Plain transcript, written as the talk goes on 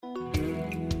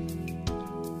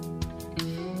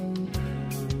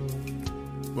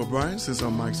Well, Brian, since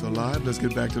our mics are live, let's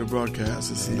get back to the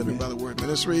broadcast. This is Living by the Word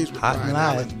Ministries with Hot Brian and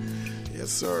Allen. live. Yes,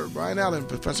 sir. Brian Allen,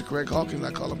 Professor Craig Hawkins, I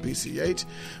call him PCH.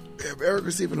 We have Eric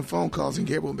receiving the phone calls and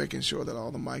Gabriel making sure that all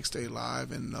the mics stay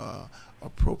live and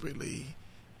appropriately,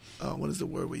 what is the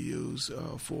word we use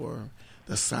for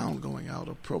the sound going out,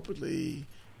 appropriately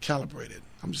calibrated.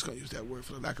 I'm just going to use that word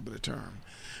for the lack of a better term.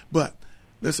 But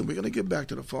listen, we're going to get back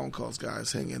to the phone calls,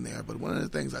 guys. Hang in there. But one of the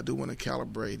things I do want to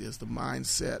calibrate is the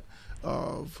mindset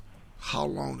of how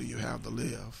long do you have to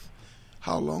live?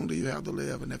 How long do you have to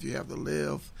live? And if you have to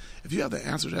live, if you have the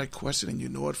answer to that question and you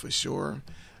know it for sure,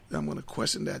 then I'm going to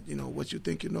question that, what you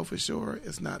think you know for sure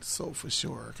is not so for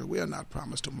sure, because we are not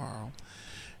promised tomorrow.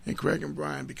 And Craig and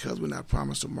Brian, because we're not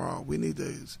promised tomorrow, we need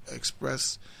to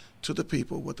express to the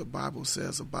people what the Bible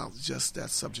says about just that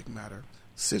subject matter.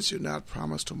 Since you're not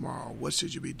promised tomorrow, what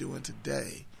should you be doing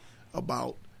today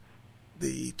about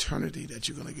the eternity that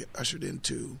you're going to get ushered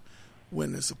into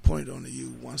when it's appointed unto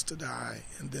you once to die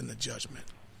and then the judgment?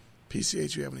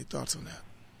 PCH, you have any thoughts on that?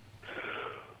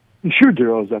 Sure,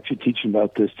 Daryl. I was actually teaching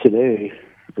about this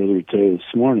earlier today,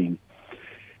 this morning.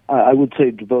 I would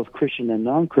say to both Christian and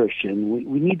non-Christian,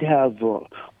 we need to have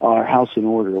our house in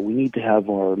order. We need to have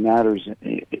our matters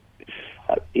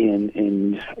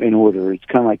in order. It's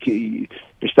kind of like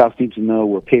your spouse needs to know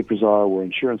where papers are, where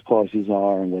insurance policies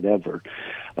are, and whatever.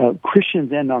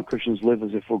 Christians and non-Christians live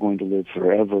as if we're going to live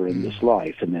forever in this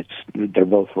life, and they're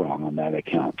both wrong on that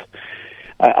account.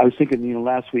 I was thinking,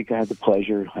 last week I had the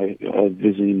pleasure of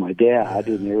visiting my dad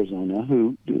in Arizona,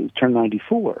 who turned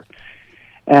 94.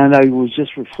 And I was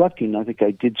just reflecting, I think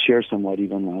I did share somewhat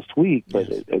even last week, but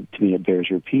to me it bears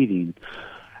repeating,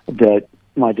 that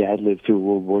my dad lived through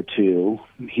World War II.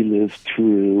 He lived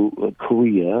through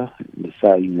Korea, the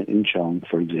fighting in Incheon,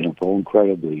 for example,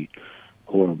 incredibly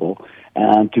horrible,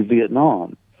 and through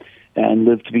Vietnam, and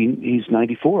he's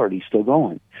 94 and he's still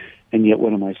going. And yet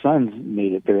one of my sons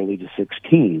made it barely to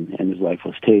 16, and his life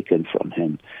was taken from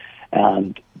him.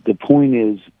 And the point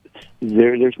is,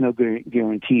 there's no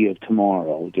guarantee of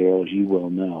tomorrow, Daryl, as you well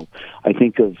know. I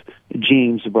think of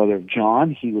James, the brother of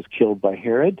John. He was killed by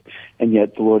Herod, and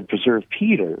yet the Lord preserved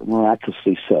Peter,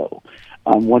 miraculously so.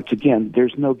 Once again,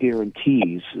 there's no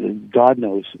guarantees. God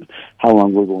knows how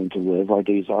long we're going to live. Our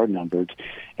days are numbered,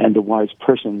 and the wise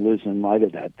person lives in light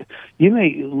of that. You may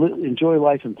enjoy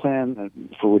life and plan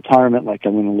for retirement like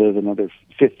I'm going to live another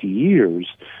 50 years,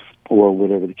 or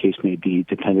whatever the case may be,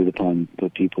 depending upon the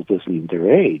people listening, their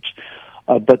age.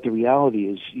 But the reality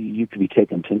is you could be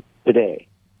taken today,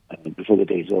 before the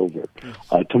day's over,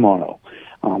 tomorrow.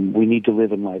 We need to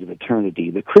live in light of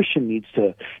eternity. The Christian needs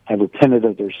to have repented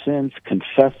of their sins,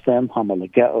 confess them,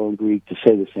 homologeo in Greek, to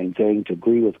say the same thing, to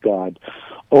agree with God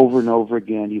over and over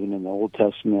again, even in the Old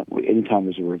Testament. Anytime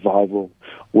there's a revival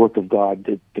work of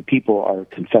God, the people are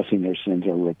confessing their sins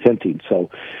or repenting. So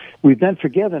we've been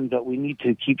forgiven, but we need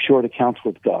to keep short accounts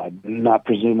with God, not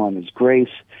presume on His grace,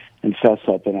 and fess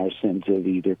up in our sins of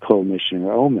either commission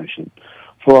or omission.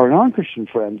 For our non-Christian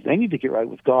friends, they need to get right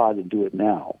with God and do it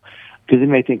now. Because they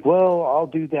may think, well, I'll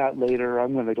do that later.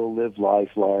 I'm going to go live life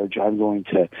large. I'm going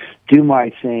to do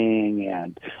my thing,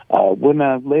 and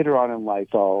later on in life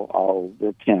I'll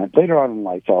repent. Later on in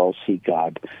life I'll seek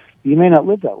God. You may not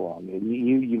live that long, and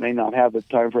you may not have the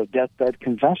time for a deathbed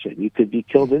confession. You could be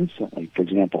killed instantly, for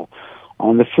example,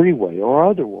 on the freeway, or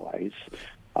otherwise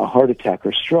a heart attack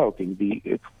or stroke,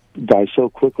 and die so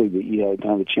quickly that you don't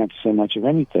have a chance to say much of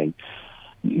anything.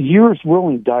 You're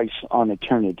rolling dice on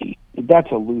eternity.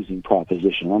 That's a losing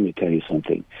proposition. Let me tell you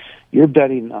something. You're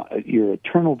betting your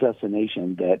eternal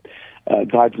destination that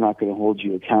God's not going to hold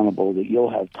you accountable, that you'll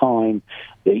have time,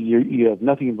 that you have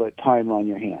nothing but time on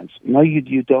your hands. No,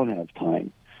 you don't have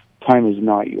time. Time is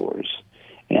not yours.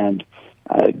 And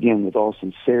again, with all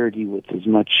sincerity, with as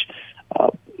much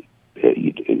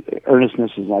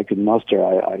earnestness as I can muster,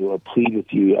 I will plead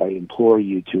with you, I implore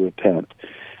you to repent.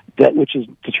 That which is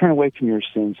to turn away from your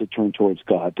sins, to turn towards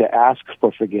God, to ask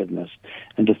for forgiveness,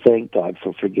 and to thank God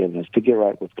for forgiveness, to get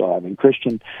right with God. And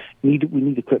Christian, we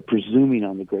need to quit presuming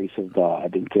on the grace of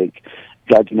God and think,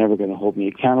 God's never going to hold me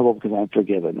accountable because I'm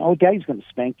forgiven. Oh, Daddy's going to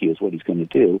spank you is what He's going to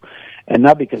do. And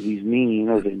not because He's mean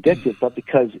or vindictive, but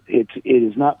because it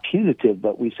is not punitive,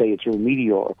 but we say it's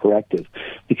remedial or corrective.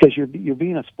 Because you're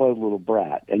being a spoiled little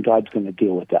brat, and God's going to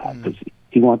deal with that because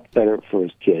He wants better for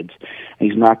His kids. And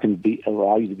He's not going to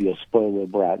allow you to be a spoiled little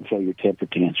brat and throw your temper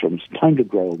tantrums. Time to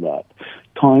grow up.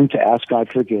 Time to ask God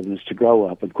forgiveness, to grow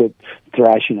up and quit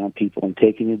thrashing on people and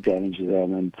taking advantage of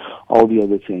them and all the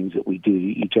other things that we do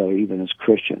to each other, even as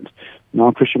Christians.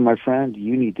 Non-Christian, my friend,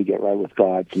 you need to get right with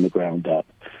God from the ground up.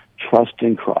 Trust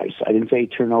in Christ. I didn't say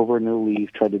turn over a new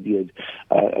leaf, try to be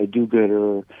a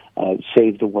do-gooder,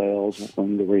 save the whales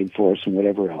from the rainforest and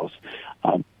whatever else.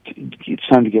 It's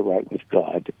time to get right with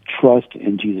God. Trust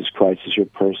in Jesus Christ as your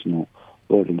personal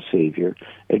Lord and Savior.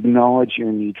 Acknowledge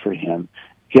your need for Him.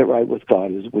 Get right with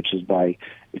God, which is by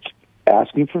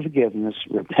asking for forgiveness,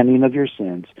 repenting of your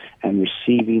sins, and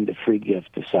receiving the free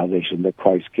gift of salvation that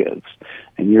Christ gives.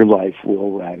 And your life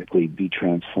will radically be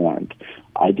transformed.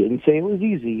 I didn't say it was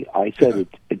easy. I said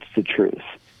it's the truth.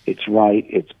 It's right.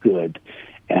 It's good.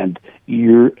 And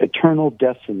your eternal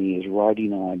destiny is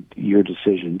riding on your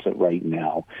decisions right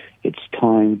now. It's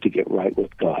time to get right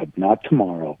with God, not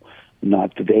tomorrow,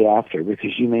 not the day after,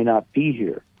 because you may not be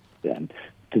here then.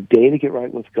 The day to get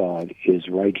right with God is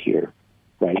right here,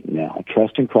 right now.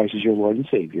 Trust in Christ as your Lord and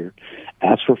Savior.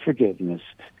 Ask for forgiveness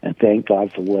and thank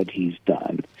God for what He's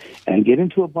done. And get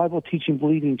into a Bible-teaching,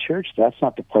 believing church. That's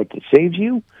not the part that saves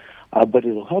you, but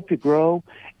it'll help you grow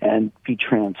and be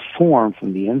transformed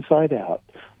from the inside out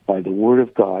by the Word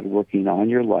of God working on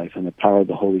your life and the power of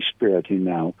the Holy Spirit who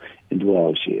now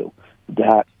indwells you.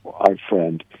 That, our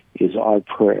friend, is our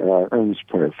prayer, our earnest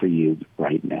prayer for you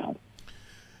right now.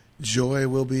 Joy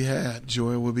will be had.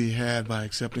 Joy will be had by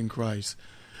accepting Christ.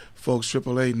 Folks,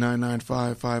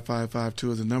 888-995-5552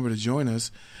 is the number to join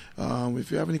us.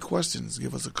 If you have any questions,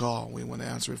 give us a call. We want to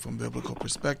answer it from biblical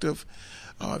perspective.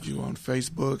 If you're on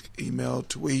Facebook, email,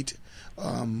 tweet,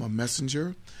 or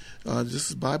messenger.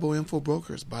 This is Bible Info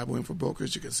Brokers. Bible Info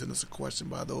Brokers, you can send us a question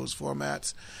by those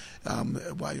formats.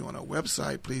 While you're on our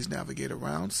website, please navigate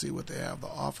around, see what they have to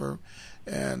offer,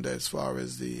 and as far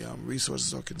as the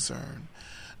resources are concerned.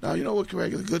 Now, you know what,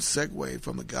 Craig, a good segue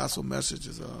from the gospel message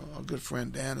is a good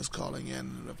friend Dan is calling in,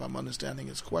 and if I'm understanding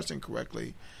his question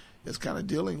correctly, it's kind of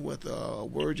dealing with a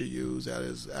word you use that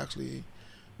is actually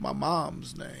my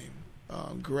mom's name,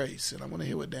 Grace, and I want to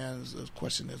hear what Dan's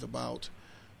question is about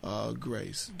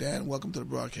Grace. Dan, welcome to the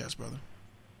broadcast, brother.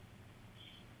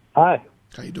 Hi.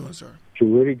 How you doing, sir? It's a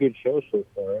really good show so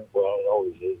far. Well, it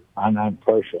always is. I'm not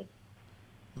partial.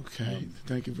 Okay.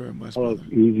 Thank you very much, Hello,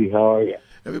 brother. Easy. How are you?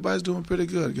 Everybody's doing pretty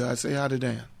good, guys. Say hi to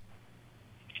Dan.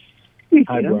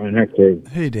 Hi, Brian. Hi, Craig.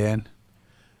 Hey, Dan.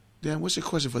 Dan, what's your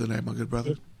question for the night, my good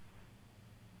brother?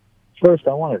 First,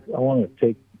 I want to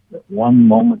take one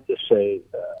moment to say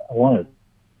I want to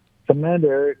commend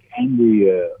Eric and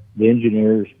the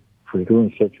engineers for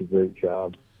doing such a great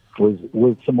job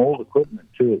with some old equipment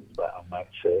too, I might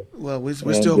say. Well, we're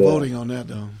still voting on that,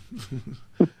 though.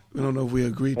 We don't know if we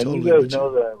agree totally. And you guys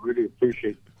know that I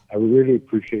really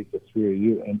appreciate the three of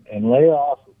you. And lay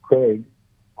off of Craig.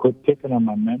 Quit picking on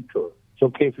my mentor. It's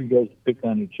okay for you guys to pick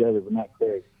on each other, but not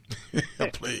Craig.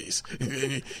 Please.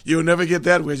 You'll never get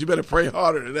that way. You better pray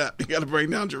harder than that. You got to bring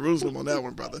down Jerusalem on that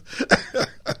one, brother.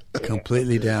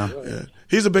 Completely down. Yeah.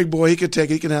 He's a big boy. He can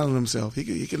handle himself.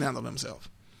 He can handle himself.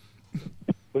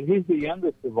 But he's the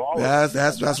youngest of all.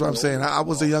 That's what I'm saying. I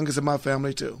was the youngest in my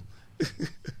family too.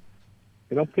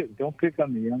 Don't pick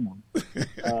on the young one.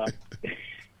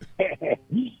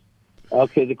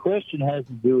 Okay, the question has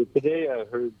to do with today. I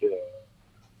heard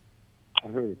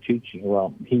a teaching.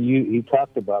 Well, he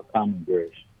talked about common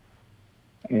grace,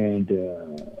 and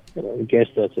I guess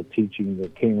that's a teaching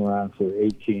that came around for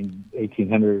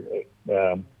 1800,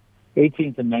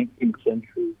 18th and 19th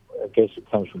century. I guess it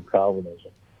comes from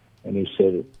Calvinism, and he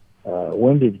said,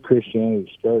 "When did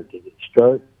Christianity start? Did it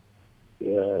start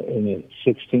in the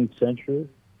 16th century?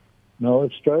 No,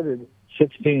 it started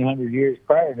 1,600 years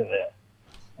prior to that.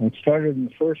 And it started in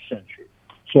the first century.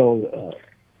 So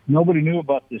nobody knew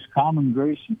about this common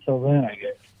grace until then, I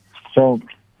guess. So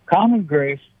common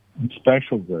grace and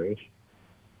special grace,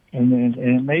 and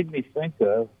it made me think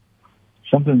of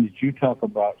something that you talk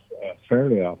about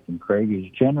fairly often, Craig, is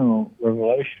general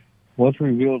revelation. What's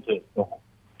revealed to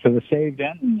the saved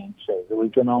and the unsaved that we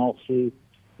can all see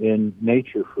in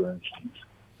nature, for instance,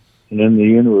 and in the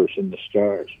universe, in the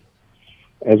stars,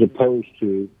 as opposed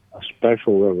to a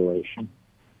special revelation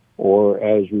or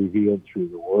as revealed through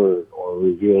the Word or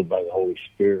revealed by the Holy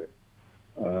Spirit.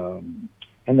 And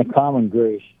the common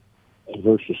grace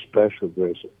versus special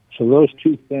grace. So those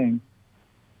two things,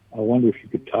 I wonder if you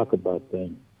could talk about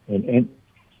them and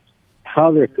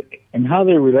how they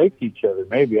relate to each other.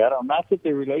 Maybe not that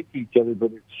they relate to each other,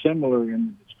 but it's similar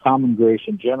in its common grace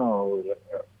and general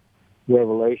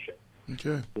revelation.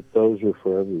 Okay. But those are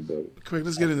for everybody. Craig,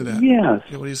 let's get into that. Yes.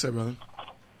 Yeah, what do you say, brother?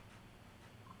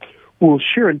 Well,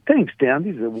 sure, and thanks, Dan.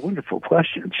 These are wonderful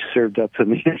questions served up to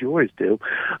me, as you always do.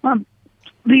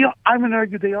 I would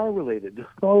argue they are related.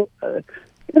 Well,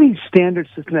 any standard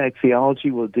systematic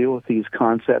theology will deal with these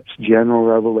concepts: general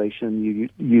revelation, you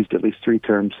used at least three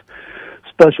terms,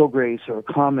 special grace or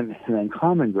common and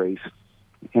uncommon grace.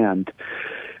 And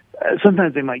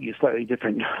sometimes they might use slightly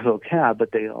different vocab,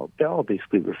 but they all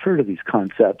basically refer to these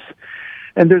concepts.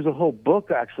 And there's a whole book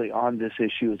actually on this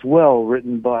issue as well,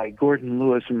 written by Gordon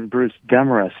Lewis and Bruce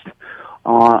Demarest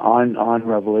on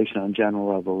Revelation, on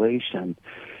general revelation.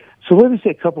 So let me say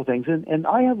a couple things, and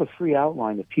I have a free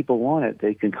outline. If people want it,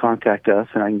 they can contact us,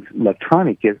 and I can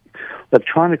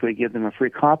electronically give them a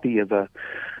free copy of a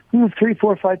 3,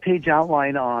 4, 5-page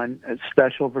outline on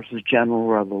special versus general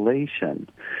revelation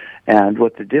and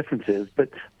what the difference is.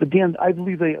 But Dan, I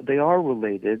believe they are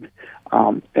related,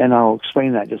 and I'll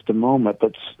explain that in just a moment.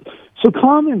 But so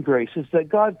common grace is that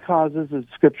God causes, as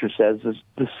Scripture says,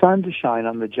 the sun to shine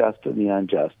on the just and the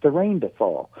unjust, the rain to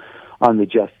fall on the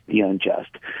just and the unjust.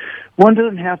 One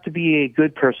doesn't have to be a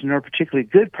good person or a particularly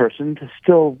good person to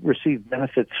still receive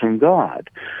benefits from God.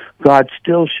 God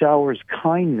still showers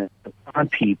kindness on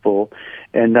people,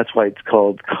 and that's why it's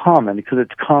called common, because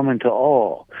it's common to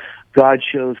all. God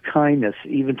shows kindness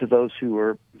even to those who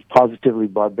are positively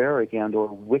barbaric and or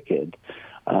wicked,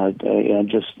 and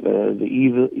just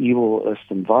the evilest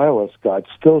and vilest. God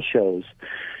still shows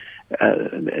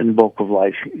in the book of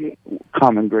life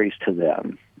common grace to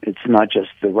them. It's not just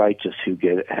the righteous who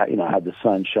have the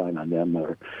sun shine on them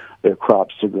or their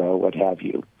crops to grow, what have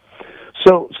you.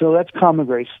 So that's common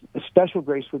grace. Special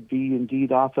grace would be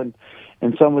indeed often,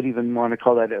 and some would even want to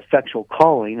call that effectual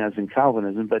calling, as in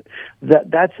Calvinism, but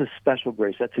that's a special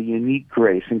grace. That's a unique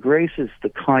grace. And grace is the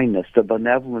kindness, the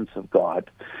benevolence of God.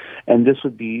 And this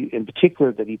would be, in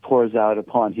particular, that he pours out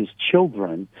upon his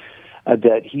children,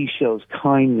 that he shows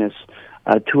kindness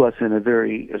to us in a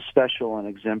very special and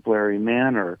exemplary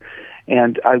manner.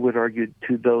 And I would argue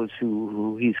to those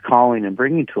who he's calling and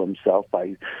bringing to himself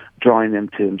by drawing them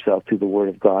to himself through the Word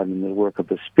of God and the work of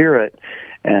the Spirit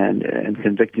and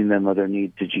convicting them of their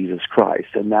need to Jesus Christ.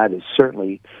 And that is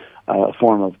certainly a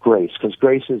form of grace, because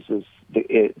grace is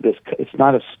it's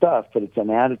not a stuff, but it's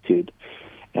an attitude.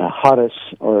 Charis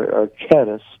or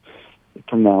ketis,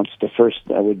 pronounced. The first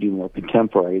would be more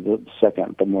contemporary. The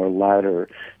second, the more latter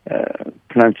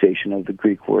pronunciation of the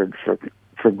Greek word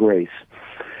for grace.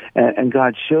 And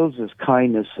God shows us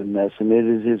kindness in this, and it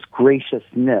is his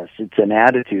graciousness. It's an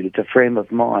attitude. It's a frame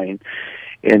of mind.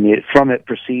 And from it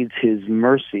proceeds his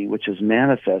mercy, which is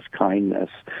manifest kindness,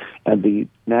 and the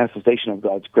manifestation of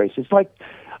God's grace. It's like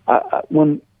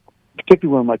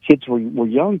particularly when my kids were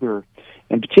younger,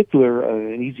 in particular,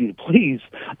 and easy to please,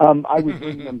 I would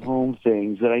bring them home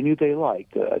things that I knew they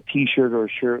liked, a T-shirt or a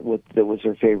shirt that was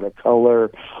their favorite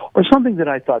color, or something that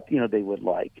I thought, they would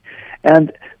like.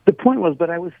 And the point was, but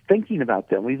I was thinking about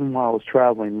them, even while I was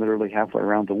traveling literally halfway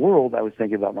around the world. I was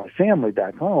thinking about my family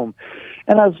back home,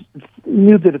 and I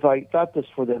knew that if I got this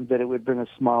for them, that it would bring a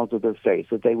smile to their face,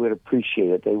 that they would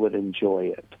appreciate it, they would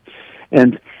enjoy it.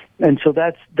 And so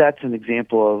that's an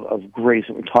example of grace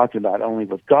that we're talking about. Only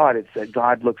with God, it's that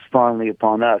God looks fondly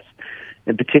upon us,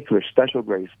 in particular special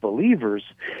grace believers,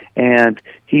 and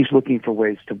he's looking for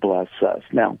ways to bless us.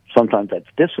 Now, sometimes that's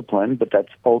discipline, but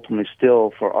that's ultimately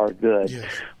still for our good.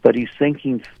 Yes. But he's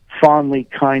thinking fondly,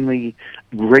 kindly,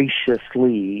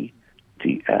 graciously, to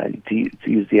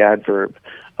use the adverb,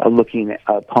 looking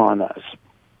upon us.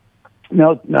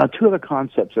 Now, two other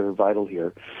concepts that are vital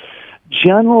here.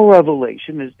 General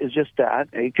revelation is just that.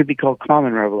 It could be called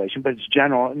common revelation, but it's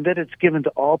general, and that it's given to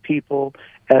all people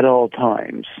at all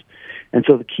times. And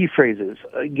so the key phrase is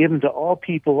given to all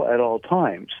people at all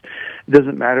times. It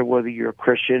doesn't matter whether you're a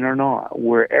Christian or not.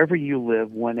 Wherever you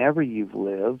live, whenever you've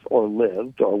lived or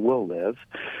will live,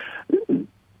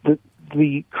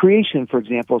 the creation, for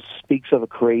example, speaks of a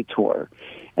creator.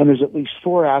 And there's at least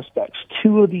 4 aspects.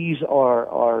 2 of these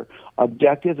are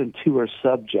objective and 2 are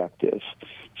subjective.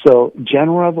 So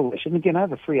general revelation, again, I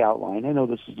have a free outline. I know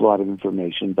this is a lot of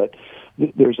information, but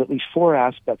there's at least 4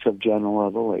 aspects of general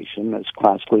revelation that's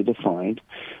classically defined,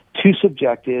 2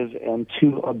 subjective and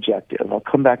 2 objective. I'll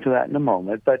come back to that in a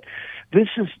moment, but this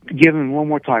is given one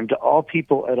more time to all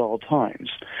people at all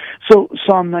times. So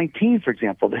Psalm 19, for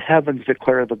example, the heavens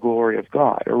declare the glory of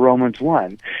God, or Romans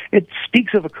 1, it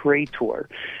speaks of a creator.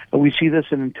 We see this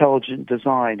in intelligent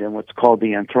design and what's called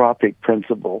the anthropic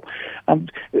principle.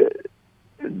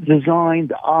 Design,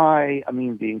 the eye,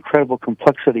 the incredible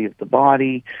complexity of the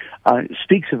body,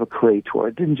 speaks of a creator.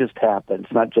 It didn't just happen.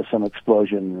 It's not just some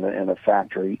explosion in a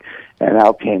factory and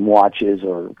out came watches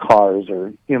or cars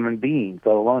or human beings,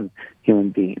 let alone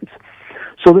human beings.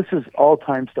 So this is all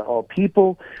times to all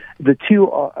people. The 2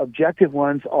 objective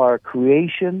ones are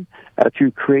creation,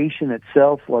 through creation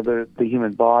itself, whether the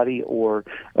human body or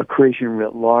a creation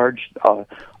writ large,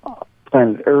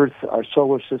 planet Earth, our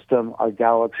solar system, our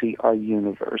galaxy, our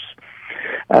universe.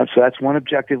 So that's one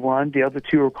objective one. The other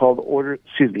two are called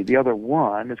the other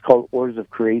one is called orders of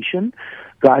creation.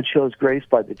 God shows grace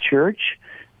by the church,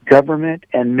 government,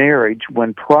 and marriage.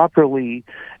 When properly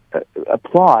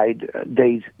applied,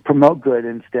 they promote good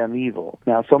and stem evil.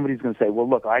 Now, somebody's going to say, well,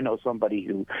 look, I know somebody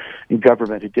who in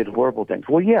government who did horrible things.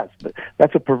 Well, yes, but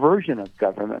that's a perversion of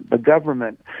government. The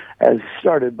government, as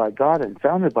started by God and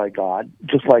founded by God,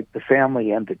 just like the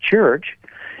family and the church,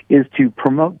 is to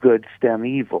promote good, stem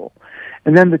evil.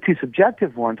 And then the two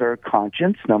subjective ones are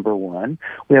conscience, number one.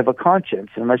 We have a conscience.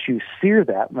 Unless you sear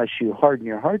that, unless you harden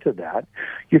your heart to that,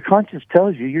 your conscience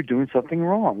tells you you're doing something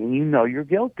wrong, and you know you're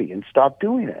guilty, and stop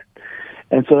doing it.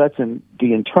 And so that's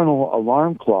the internal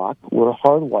alarm clock. We're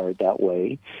hardwired that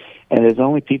way. And there's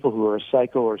only people who are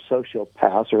psycho or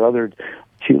sociopaths or other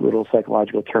cute little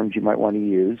psychological terms you might want to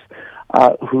use,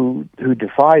 who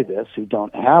defy this, who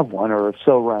don't have one, or if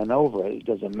so run over it. It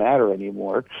doesn't matter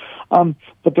anymore.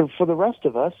 But for the rest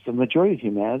of us, the majority of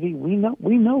humanity, we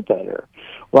know better,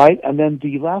 right? And then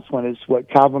the last one is what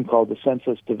Calvin called the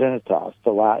sensus divinitas,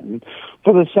 the Latin,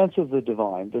 for the sense of the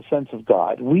divine, the sense of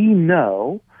God. We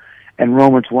know, and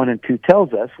Romans 1 and 2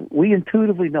 tells us, we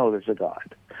intuitively know there's a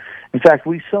God. In fact,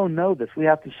 we so know this, we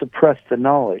have to suppress the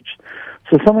knowledge.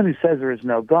 So someone who says there is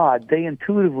no God, they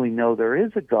intuitively know there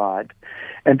is a God,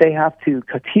 and they have to,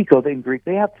 katiko, in Greek,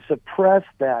 they have to suppress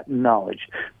that knowledge.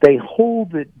 They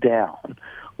hold it down.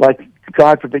 Like,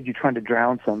 God forbid, you're trying to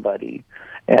drown somebody,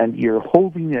 and you're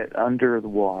holding it under the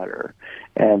water,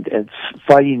 and it's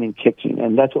fighting and kicking,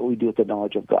 and that's what we do with the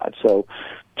knowledge of God. So,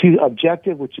 two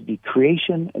objective, which would be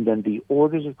creation, and then the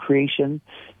orders of creation,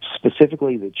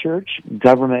 specifically the church,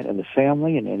 government, and the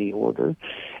family in any order,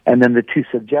 and then the two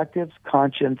subjectives,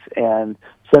 conscience and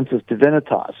sensus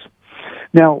divinitas.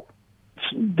 Now,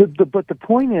 but the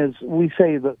point is, we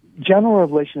say that general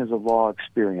revelation is a law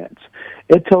experience.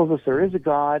 It tells us there is a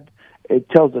God. It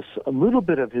tells us a little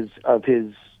bit of his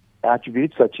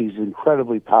attributes, such he's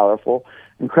incredibly powerful,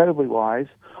 incredibly wise.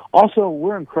 Also,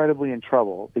 we're incredibly in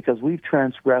trouble because we've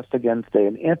transgressed against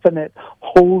an infinite,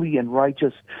 holy, and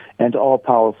righteous, and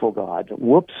all-powerful God.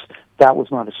 Whoops, that was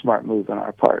not a smart move on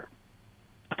our part,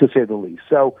 to say the least.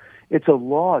 So it's a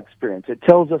law experience. It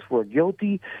tells us we're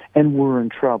guilty and we're in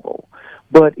trouble.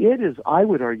 But it is, I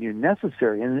would argue,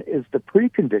 necessary and is the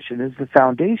precondition, is the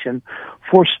foundation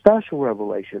for special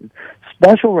revelation.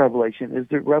 Special revelation is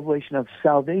the revelation of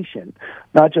salvation,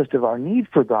 not just of our need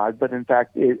for God, but in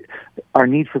fact, our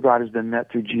need for God has been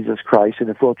met through Jesus Christ, and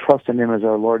if we'll trust in Him as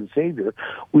our Lord and Savior,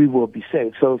 we will be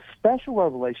saved. So special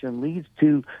revelation leads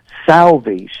to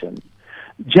salvation.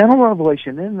 General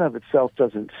revelation in and of itself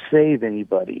doesn't save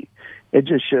anybody. It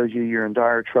just shows you you're in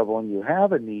dire trouble and you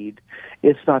have a need.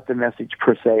 It's not the message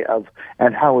per se of,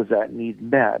 and how is that need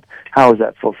met? How is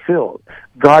that fulfilled?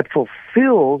 God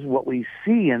fulfills what we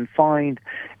see and find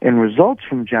in results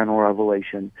from general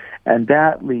revelation, and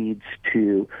that leads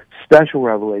to special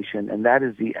revelation, and that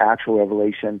is the actual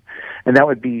revelation. And that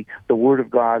would be the Word of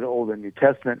God, Old and New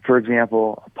Testament, for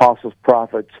example, apostles,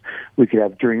 prophets. We could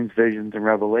have dreams, visions, and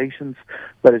revelations.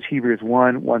 But as Hebrews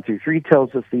 1:1-3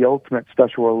 tells us, the ultimate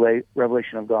special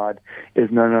revelation of God is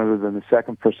none other than the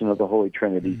second person of the Holy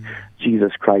Trinity,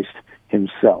 Jesus Christ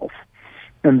Himself.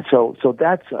 And so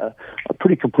that's a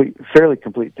pretty complete, fairly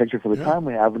complete picture for the time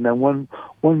we have. And then one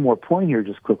more point here,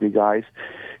 just quickly, guys,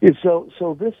 is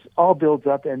so this all builds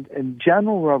up, and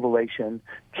general revelation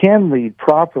can lead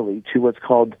properly to what's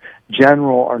called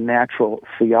general or natural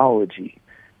theology,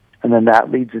 and then that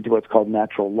leads into what's called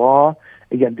natural law.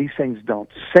 Again, these things don't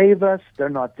save us. They're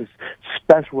not this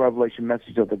special revelation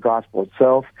message of the gospel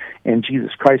itself and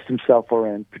Jesus Christ Himself,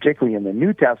 or particularly in the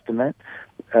New Testament,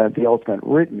 the ultimate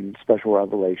written special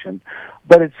revelation.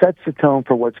 But it sets the tone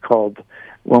for what's called,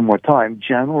 one more time,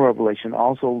 general revelation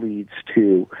also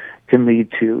can lead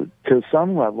to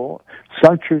some level,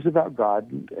 some truths about God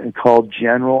called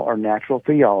general or natural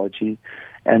theology,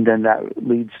 and then that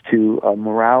leads to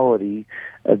morality,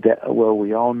 where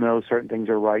we all know certain things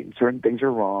are right and certain things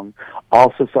are wrong.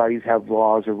 All societies have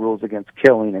laws or rules against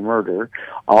killing and murder.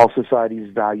 All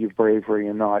societies value bravery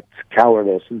and not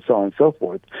cowardice, and so on and so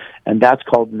forth. And that's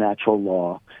called natural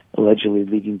law, allegedly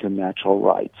leading to natural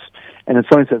rights. And if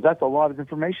somebody says, that's a lot of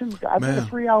information, I've got a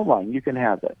free outline. You can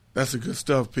have it. That's the good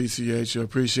stuff, PCH. I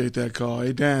appreciate that call.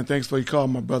 Hey, Dan, thanks for your call,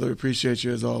 my brother. Appreciate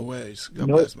you as always. God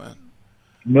bless, man.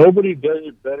 Nobody does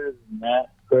it better than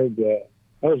that, Craig. That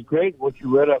was great what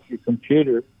you read off your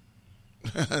computer.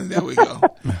 There we go.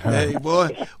 Hey, boy.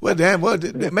 Well, Dan,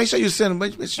 make sure you send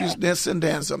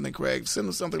Dan something, Craig. Send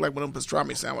him something like one of them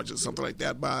pastrami sandwiches, something like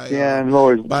that by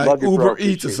Lord, by Uber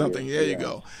Eats or something. There you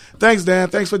go. Thanks, Dan.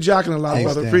 Thanks for jocking a lot,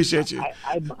 brother. Dan. Appreciate you.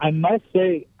 I must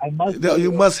say. No,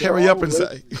 you must hurry up and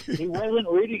say. He wasn't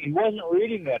reading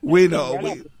that. We know.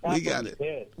 We got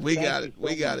it. We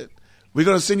got it. We're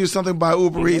going to send you something by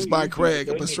Uber Eats by Craig,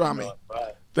 a pastrami.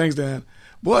 Thanks, Dan.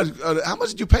 Boy, how much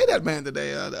did you pay that man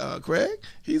today, Craig?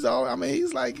 He's your hype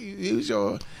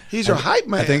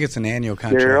man. I think it's an annual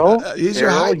contract. Daryl, he's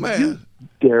your hype man.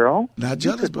 Daryl, not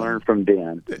jealous, but learn from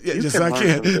Dan. Yeah, just I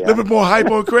can. A little bit more hype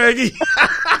on Craigie.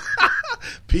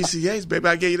 PCH, baby,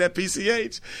 I gave you that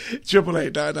PCH.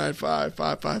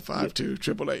 888-995-5552.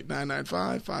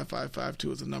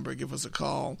 888-995-5552 is the number. Give us a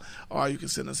call, or you can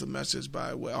send us a message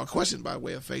or question by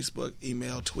way of Facebook,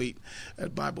 email, tweet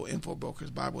at Bible Info Brokers.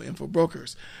 Bible Info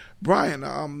Brokers.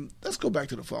 Brian, let's go back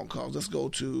to the phone calls. Let's go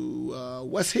to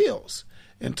West Hills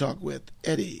and talk with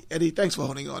Eddie. Eddie, thanks for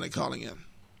holding on and calling in.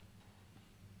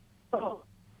 Oh.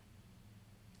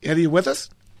 Eddie, you with us?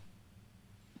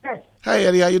 Yes. Hey,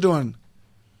 Eddie, how you doing?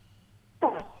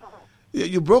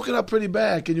 You're broken up pretty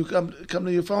bad. Can you come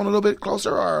to your phone a little bit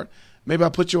closer, or maybe I'll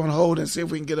put you on hold and see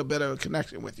if we can get a better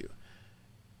connection with you?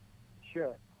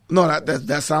 Sure. No,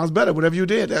 that sounds better. Whatever you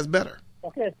did, that's better.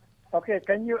 Okay.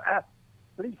 Can you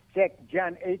please check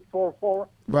John 8:44?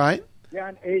 Right.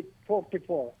 John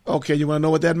 8:44. Okay, you want to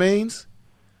know what that means?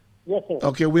 Yes, sir.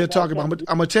 Okay, we'll talk about.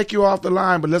 I'm gonna take you off the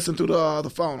line, but listen to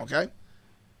the phone. Okay.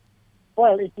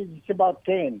 Well, it's about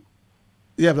 10.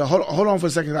 Yeah, but hold on for a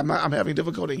second. I'm having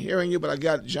difficulty hearing you, but I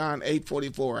got John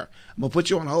 8:44. I'm going to put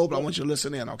you on hold, but I want you to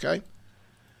listen in, okay?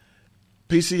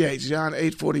 PCH, John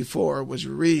 8:44, which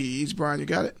reads, Brian, you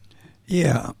got it?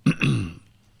 Yeah. It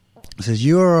says,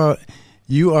 you are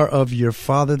of your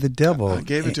father the devil. I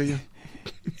gave it to you.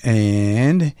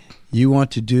 And you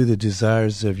want to do the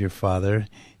desires of your father.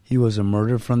 He was a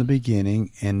murderer from the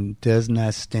beginning and does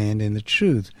not stand in the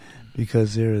truth,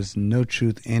 because there is no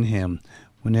truth in him.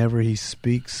 Whenever he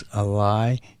speaks a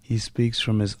lie, he speaks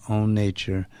from his own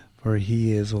nature, for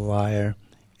he is a liar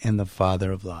and the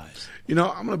father of lies. You know,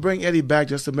 I'm going to bring Eddie back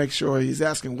just to make sure. He's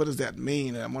asking, what does that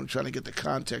mean? And I'm going to try to get the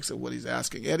context of what he's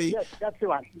asking. Eddie? Yes, that's the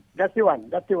one.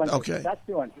 Okay. That's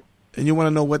the one. And you want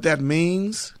to know what that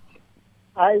means?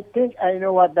 I think I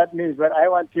know what that means, but I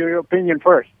want your opinion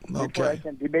first Okay. before I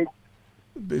can debate.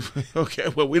 Okay,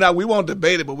 well, we won't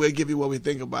debate it, but we'll give you what we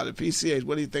think about it. PCH,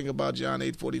 what do you think about John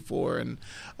 8:44 and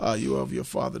you are of your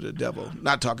father the devil?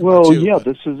 Not talking about you. Well, yeah,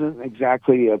 this isn't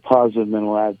exactly a positive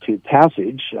mental attitude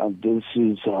passage. This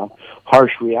is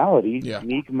harsh reality. Yeah.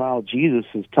 Meek, mild Jesus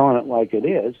is telling it like it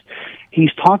is.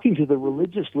 He's talking to the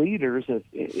religious leaders.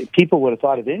 If people would have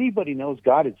thought if anybody knows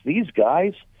God, it's these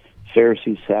guys,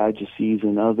 Pharisees, Sadducees,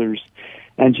 and others.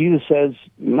 And Jesus says,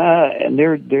 nah, and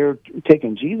they're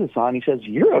taking Jesus on. He says,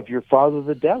 you're of your father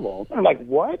the devil. I'm like,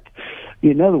 what?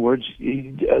 In other words,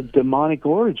 a demonic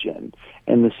origin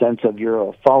in the sense of you're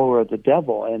a follower of the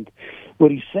devil. And what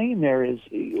he's saying there is,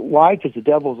 why? Because the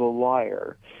devil's a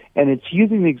liar. And it's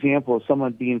using the example of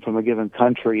someone being from a given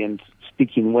country and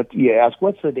speaking what you ask,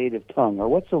 what's the native tongue or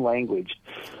what's the language?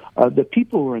 The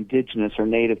people who are indigenous or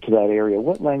native to that area,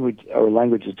 what language or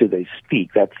languages do they speak?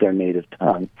 That's their native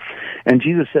tongue. And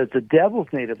Jesus says the devil's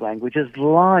native language is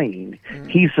lying.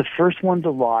 He's the first one to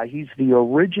lie. He's the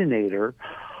originator.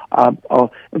 By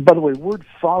the way, word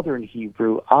father in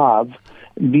Hebrew, av,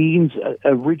 means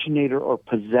originator or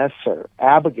possessor.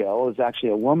 Abigail is actually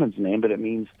a woman's name, but it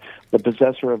means the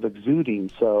possessor of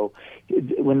exuding. So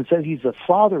when it says he's the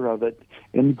father of it,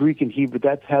 in Greek and Hebrew,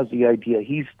 that has the idea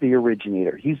he's the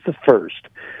originator. He's the first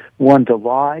one to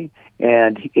lie,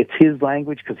 and it's his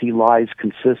language because he lies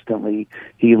consistently.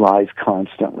 He lies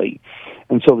constantly.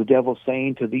 And so the devil's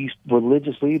saying to these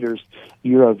religious leaders,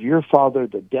 you're of your father,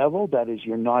 the devil. That is,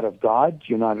 you're not of God.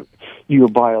 You're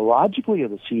biologically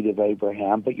of the seed of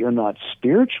Abraham, but you're not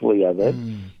spiritually of it.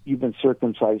 You've been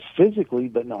circumcised physically,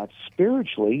 but not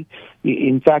spiritually.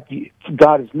 In fact,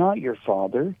 God is not your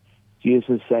father. Jesus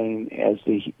is saying, as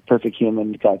the perfect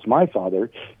human, God's my father.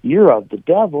 You're of the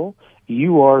devil.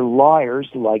 You are liars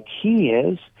like he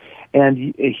is. And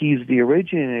he's the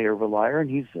originator of a liar, and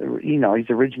he's the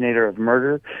originator of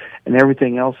murder and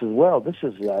everything else as well. This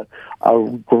is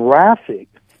a graphic,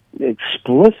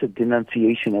 explicit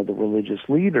denunciation of the religious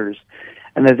leaders,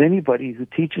 and of anybody who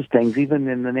teaches things, even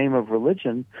in the name of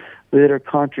religion, that are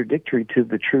contradictory to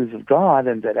the truth of God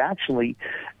and that actually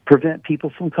prevent people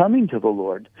from coming to the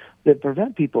Lord, that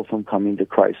prevent people from coming to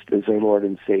Christ as their Lord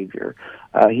and Savior.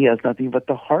 He has nothing but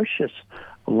the harshest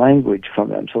language from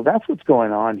them. So that's what's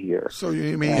going on here. So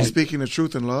you mean he's speaking the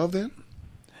truth in love then?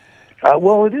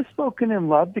 Well, it is spoken in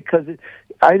love because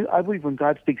I believe when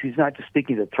God speaks, He's not just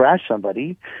speaking to thrash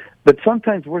somebody, but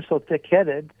sometimes we're so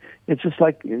thick-headed. It's just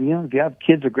like, if you have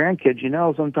kids or grandkids,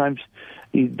 sometimes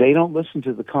they don't listen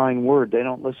to the kind word. They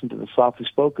don't listen to the softly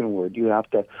spoken word. You have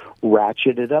to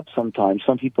ratchet it up sometimes.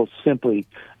 Some people simply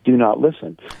do not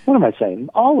listen. What am I saying?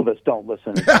 All of us don't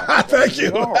listen. Thank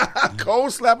you.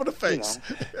 Cold slap in the face.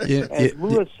 And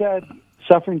Lewis said,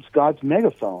 suffering's God's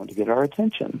megaphone to get our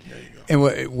attention. And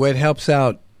what helps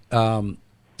out about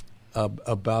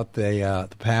the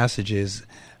passages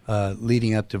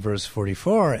leading up to verse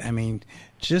 44, I mean,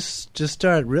 just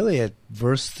start really at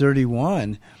verse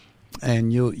 31,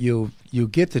 and you'll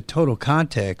get the total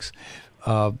context.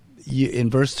 In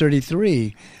verse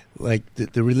 33, like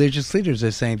the religious leaders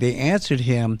are saying, they answered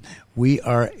him, "We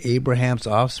are Abraham's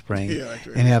offspring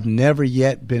and have never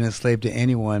yet been enslaved to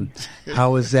anyone.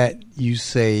 How is that you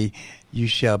say you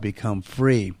shall become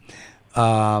free?"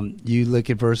 You look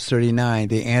at verse 39.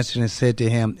 They answered and said to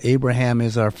him, "Abraham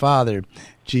is our father."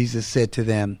 Jesus said to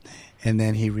them, and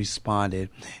then he responded.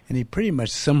 And he pretty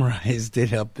much summarized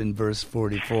it up in verse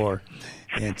 44.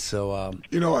 And so, I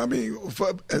mean,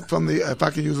 from the, if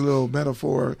I can use a little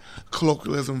metaphor,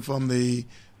 colloquialism from the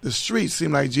streets,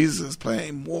 seem like Jesus is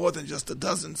playing more than just the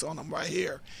dozens on them right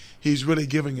here. He's really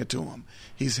giving it to them.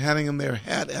 He's handing them their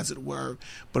hat, as it were,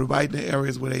 but right in the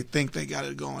areas where they think they got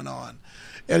it going on.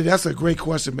 Eddie, that's a great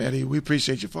question, Eddie. We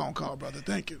appreciate your phone call, brother.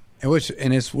 Thank you.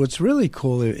 And it's what's really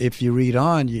cool. If you read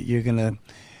on, you're gonna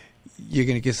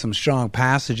get some strong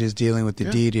passages dealing with the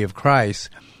deity of Christ.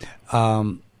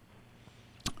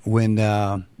 When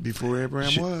before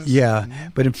Abraham was,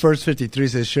 but in verse 53 it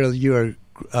says, "Surely you're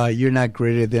not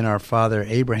greater than our father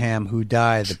Abraham, who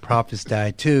died. The prophets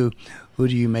died too. Who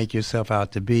do you make yourself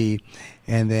out to be?"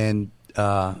 And then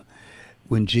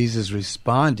when Jesus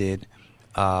responded,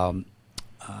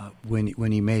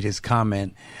 when he made his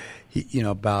comment,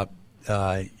 about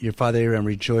your father Abraham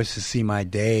rejoiced to see my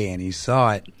day, and he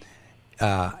saw it.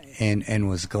 And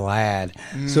was glad.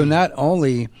 So not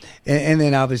only, and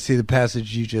then obviously the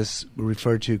passage you just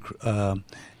referred to,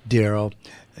 Daryl,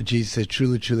 Jesus said,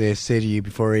 "Truly, truly, I say to you,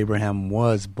 before Abraham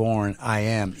was born, I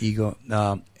am, ego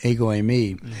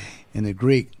eimi," in the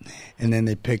Greek. And then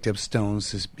they picked up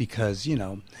stones because, he,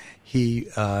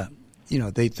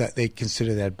 they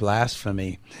consider that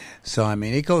blasphemy. So, I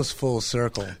mean, it goes full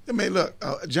circle. I mean, look,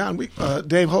 John,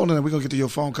 Dave Holden, we're going to get to your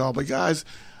phone call, but guys,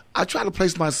 I try to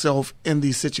place myself in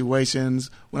these situations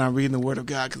when I'm reading the Word of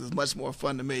God because it's much more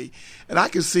fun to me. And I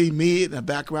can see me in the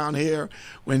background here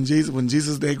when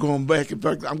Jesus, they're going back and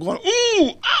forth. I'm going, ooh,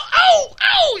 ow, ow,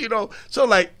 ow, so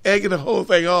like egging the whole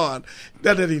thing on.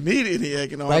 Not that he needed any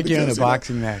egging on. Like you're in a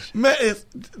boxing match. Man,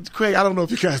 Craig, I don't know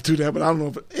if you guys do that, but I don't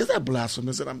know is that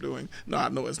blasphemous that I'm doing? No, I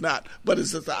know it's not. But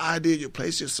it's just the idea you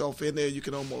place yourself in there, you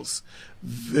can almost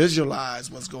visualize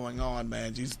what's going on,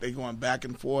 man. They going back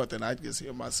and forth, and I just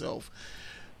hear myself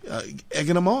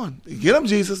egging them on. Get them,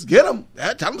 Jesus. Get them.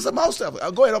 Tell them some more stuff.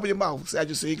 Go ahead, open your mouth,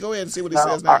 Sadducee. Go ahead and see what he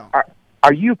says now.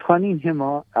 Are you punning him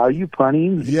on? Are you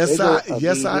punning? Yes,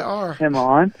 I are. Him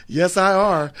on? Yes, I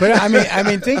are. But I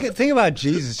mean, think about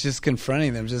Jesus just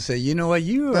confronting them. Just say, you know what,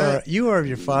 you are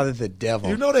your father, the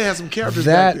devil. They had some characters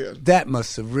back there. That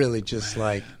must have really just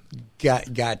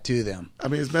got to them. I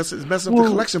mean, it's messing up the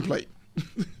collection plate.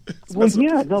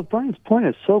 Brian's point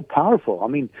is so powerful. I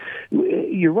mean,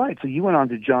 you're right. So you went on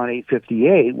to John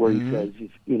 8:58, where he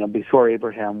says, before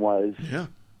Abraham was,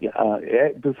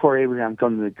 before Abraham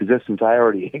comes into existence, I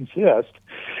already exist.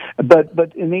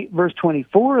 But in verse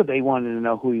 24, they wanted to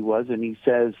know who he was, and he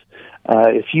says,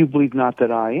 if you believe not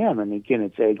that I am, and again,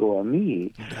 it's ego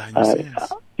eimi,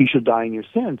 you shall die in your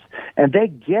sins. And they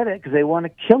get it because they want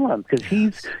to kill him, because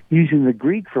he's using the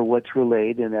Greek for what's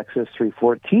relayed in Exodus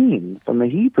 3:14 from the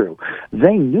Hebrew.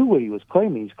 They knew what he was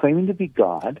claiming. He's claiming to be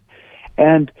God,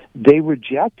 and they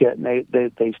reject it, and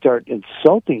they start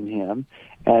insulting him,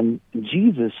 and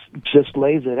Jesus just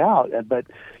lays it out. But,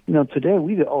 today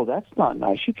we go, oh, that's not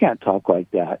nice. You can't talk like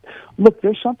that. Look,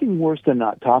 there's something worse than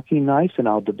not talking nice, and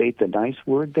I'll debate the nice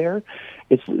word there.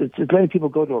 It's letting people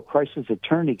go to a crisis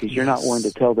attorney because you're not willing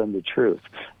to tell them the truth.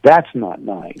 That's not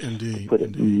nice, indeed, to put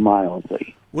it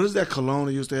mildly. What is that cologne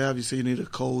they used to have? You say you need a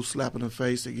cold slap in the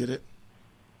face to get it?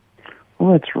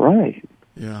 Well, that's right.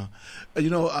 Yeah.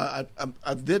 I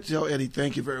did tell Eddie,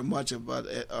 thank you very much, but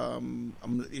I'm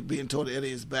being told that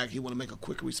Eddie is back. He want to make a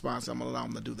quick response. I'm going to allow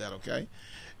him to do that, okay?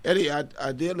 Eddie,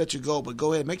 I did let you go, but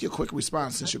go ahead, make your quick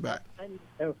response since you're back. I'm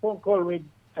a phone call with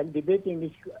debating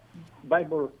these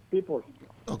Bible people.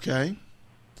 Okay.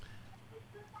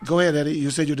 Go ahead, Eddie.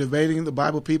 You said you're debating the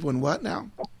Bible people and what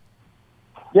now?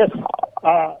 Yes.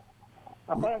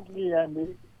 Apparently,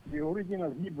 the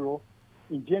original Hebrew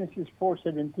in Genesis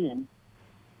 4:17,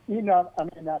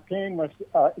 Cain was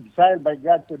exiled by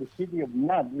God to the city of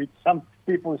Nod, which some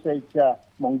people say it's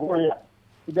Mongolia.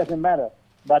 It doesn't matter.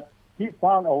 But he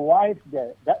found a wife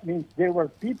there. That means there were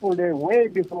people there way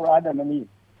before Adam and Eve.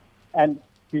 And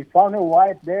he found a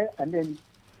wife there, and then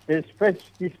his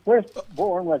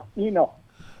firstborn was Enoch.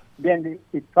 Then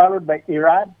it followed by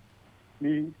Irad,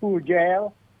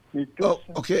 Jael. Oh,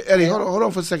 okay, Eddie, hold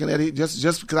on for a second, Eddie.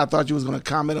 Just because I thought you was going to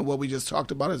comment on what we just talked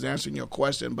about as answering your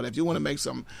question, but if you want to make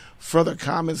some further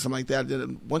comments, something like that,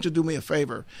 then why don't you do me a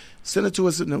favor? Send it to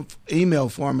us in an email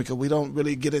form, because we don't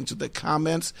really get into the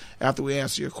comments after we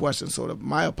answer your question. So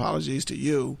my apologies to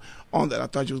you on that. I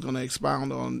thought you was going to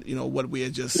expound on what we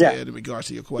had just said in regards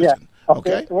to your question. Yeah.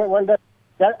 Okay. Well,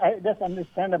 that's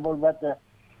understandable, but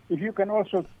if you can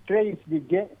also trace the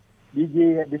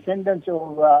descendants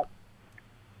of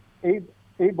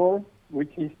Abel,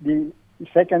 which is the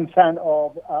second son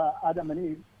of Adam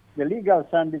and Eve, the legal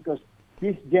son, because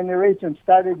this generation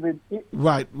started with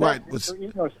right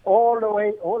all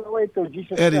the way to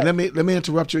Jesus Eddie, Christ. let me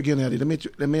interrupt you again, Eddie.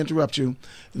 Let me interrupt you.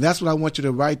 And that's what I want you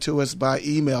to write to us by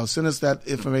email. Send us that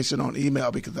information on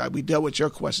email, because we dealt with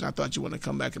your question. I thought you wanted to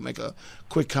come back and make a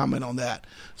quick comment on that.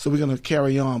 So we're going to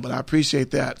carry on, but I appreciate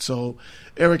that. So,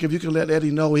 Eric, if you can let Eddie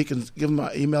know, he can give him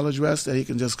my email address that he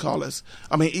can just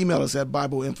email us at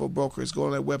Bible Info Brokers. Go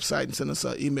on that website and send us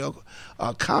an email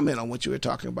comment on what you were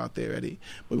talking about there, Eddie.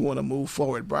 But we want to move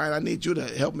forward. Brian, I need you to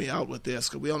help me out with this,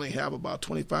 because we only have about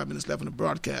 25 minutes left in the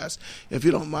broadcast. If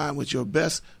you don't mind, with your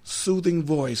best soothing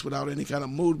voice, without any kind of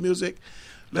mood music,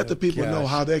 let the people know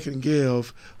how they can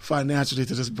give financially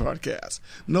to this broadcast.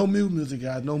 No mood music,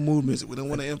 guys. No mood music. We don't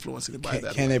want to influence anybody that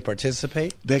way. Can they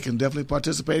participate? They can definitely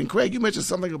participate. And Craig, you mentioned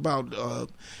something about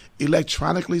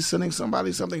electronically sending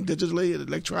somebody something digitally,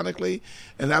 electronically,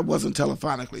 and that wasn't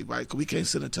telephonically, right? Because we can't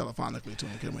send it telephonically to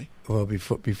them, can we? Well,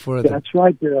 before that's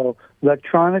right, Bill.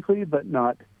 Electronically, but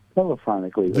not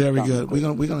telephonically. Very good.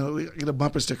 We're gonna get a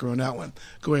bumper sticker on that one.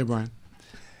 Go ahead, Brian.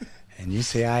 And you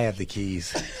say I have the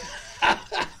keys.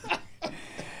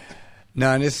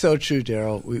 No, and it's so true,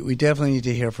 Daryl. We definitely need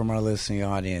to hear from our listening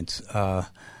audience.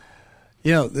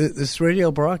 This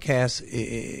radio broadcast,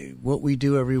 what we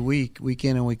do every week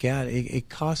in and week out, it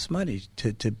costs money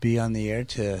to be on the air,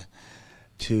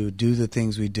 to do the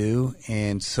things we do.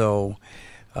 And so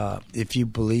if you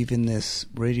believe in this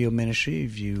radio ministry,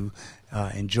 if you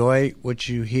enjoy what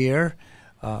you hear,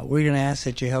 we're going to ask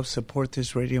that you help support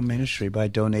this radio ministry by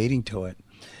donating to it.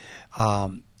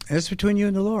 And it's between you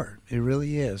and the Lord. It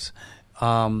really is.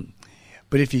 But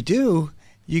if you do,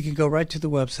 you can go right to the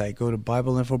website. Go to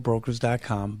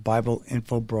BibleInfoBrokers.com,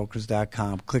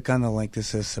 BibleInfoBrokers.com. Click on the link that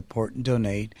says Support and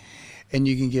Donate, and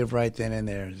you can give right then and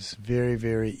there. It's very,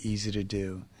 very easy to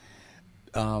do.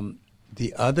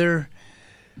 The other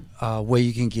way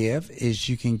you can give is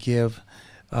you can give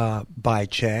by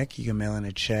check. You can mail in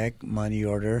a check, money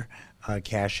order,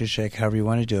 cash a check, however you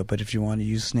want to do it. But if you want to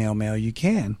use snail mail, you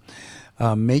can.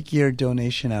 Make your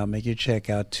donation out, make your check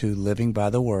out to Living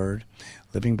by the Word,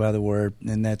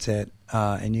 and that's it.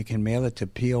 And you can mail it to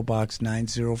P.O. Box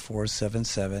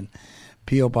 90477,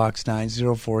 P.O. Box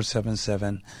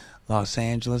 90477, Los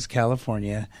Angeles,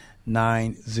 California,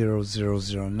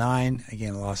 90009.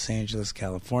 Again, Los Angeles,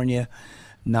 California,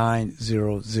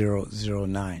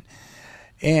 90009.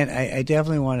 And I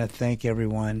definitely want to thank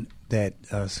everyone that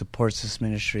supports this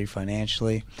ministry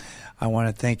financially. I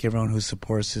want to thank everyone who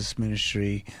supports this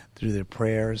ministry through their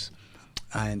prayers.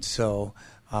 And so,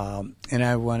 and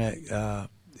I want to,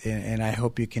 and I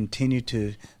hope you continue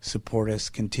to support us,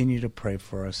 continue to pray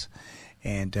for us.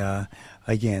 And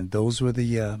again, those were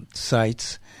the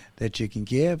sites that you can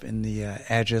give and the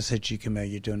address that you can mail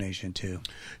your donation to.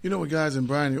 You know what, guys, and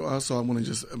Brian, also I want to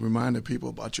just remind the people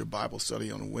about your Bible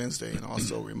study on Wednesday, and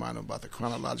also remind them about the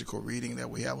chronological reading that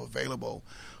we have available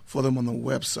for them on the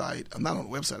website. Not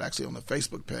on the website, actually on the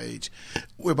Facebook page,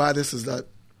 whereby this is the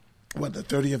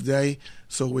 30th day.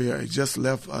 So we are just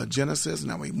left Genesis, and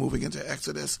now we're moving into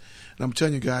Exodus. And I'm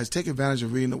telling you guys, take advantage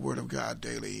of reading the Word of God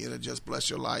daily. It'll just bless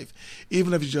your life.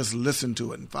 Even if you just listen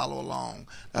to it and follow along,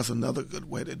 that's another good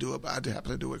way to do it. But I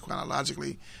happen to do it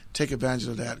chronologically. Take advantage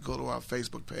of that. Go to our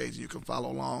Facebook page. You can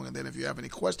follow along. And then if you have any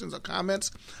questions or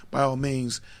comments, by all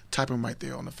means, type them right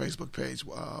there on the Facebook page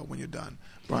when you're done.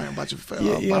 Brian, about your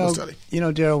Bible study. You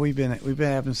know, Daryl, we've been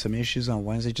having some issues on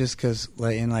Wednesday just because,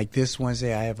 like this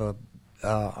Wednesday, I have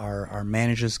our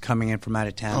managers coming in from out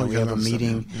of town. We have a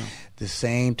meeting the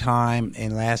same time.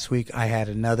 And last week I had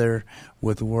another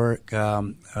with work.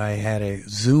 I had a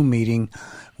Zoom meeting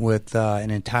with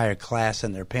an entire class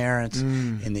and their parents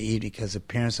in the evening because the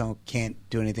parents can't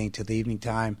do anything till the evening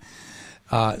time.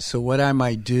 So what I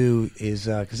might do is,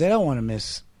 because I don't want to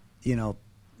miss,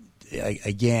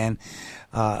 again,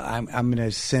 I'm going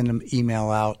to send an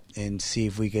email out and see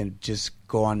if we can just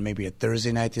go on maybe a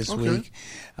Thursday night this week.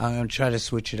 I'm going to try to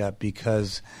switch it up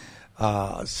because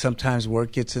sometimes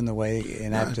work gets in the way,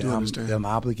 and I'm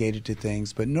obligated to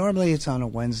things. But normally it's on a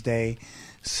Wednesday,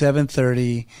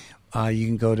 7:30. You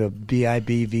can go to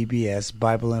BIBVBS,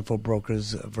 Bible Info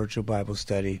Brokers Virtual Bible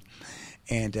Study.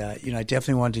 And, I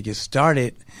definitely wanted to get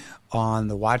started on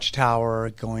the Watchtower,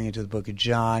 going into the book of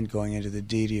John, going into the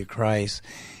deity of Christ.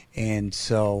 And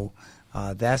so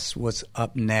that's what's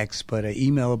up next. But an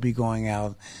email will be going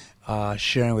out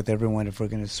sharing with everyone if we're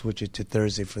going to switch it to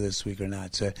Thursday for this week or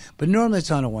not. So, but normally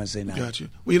it's on a Wednesday night. Got you.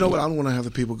 Well, you know what? I don't want to have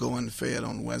the people go unfed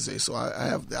on Wednesday. So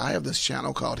I have this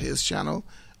channel called His Channel.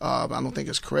 I don't think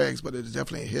it's Craig's, but it's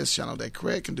definitely his channel that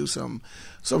Craig can do some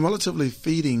relatively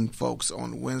feeding folks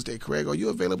on Wednesday. Craig, are you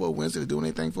available Wednesday to do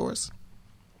anything for us?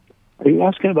 Are you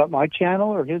asking about my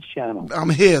channel or his channel? I'm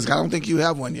his. I don't think you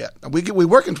have one yet. We're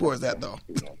working towards that, though.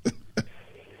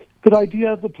 But I do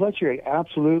have the pleasure,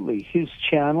 absolutely. His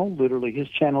channel, literally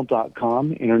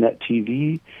hischannel.com, internet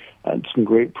TV, some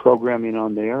great programming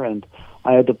on there. And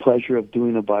I had the pleasure of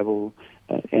doing a Bible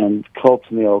and cults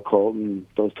and the occult and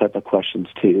those type of questions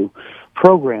too,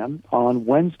 program on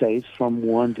Wednesdays from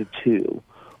 1 to 2.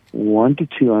 1 to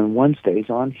 2 on Wednesdays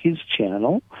on his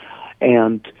channel.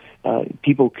 And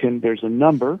there's a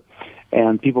number,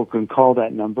 and people can call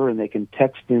that number and they can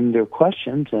text in their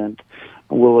questions and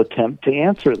we'll attempt to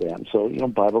answer them. So,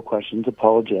 Bible questions,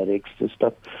 apologetics, the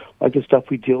stuff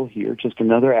we deal here, just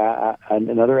another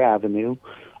avenue,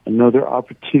 another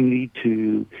opportunity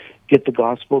to get the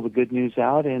gospel, the good news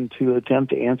out, and to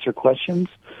attempt to answer questions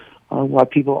why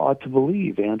people ought to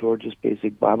believe or just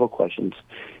basic Bible questions.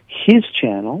 His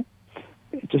channel,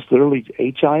 just literally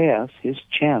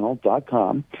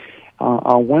hischannel.com,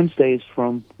 on Wednesdays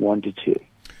from 1 to 2.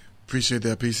 Appreciate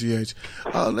that, PCH.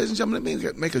 Ladies and gentlemen, let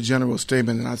me make a general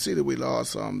statement, and I see that we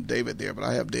lost David there, but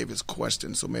I have David's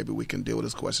question, so maybe we can deal with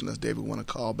his question as David want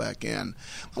to call back in.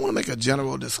 I want to make a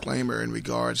general disclaimer in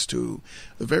regards to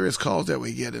the various calls that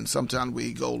we get, and sometimes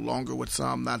we go longer with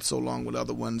some, not so long with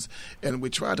other ones, and we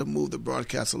try to move the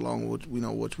broadcast along with,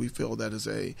 which we feel that is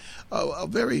a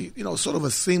very, sort of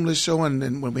a seamless show,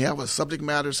 and when we have a subject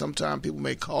matter, sometimes people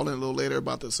may call in a little later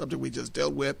about the subject we just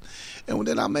dealt with, and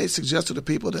then I may suggest to the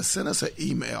people that send us an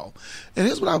email. And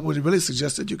here's what I would really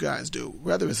suggest that you guys do.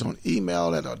 Whether it's on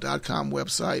email at our .com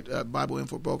website, Bible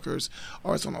Info Brokers,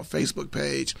 or it's on our Facebook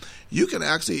page, you can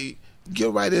actually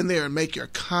get right in there and make your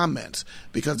comments,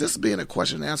 because this being a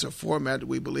question and answer format,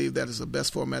 we believe that is the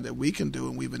best format that we can do,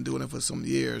 and we've been doing it for some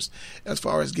years as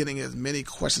far as getting as many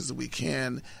questions as we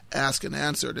can asked and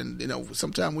answered. And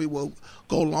sometimes we will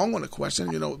go long on a question,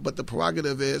 but the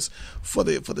prerogative is for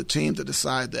the team to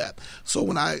decide that. So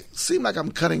when I seem like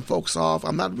I'm cutting folks off,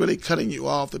 I'm not really cutting you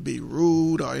off to be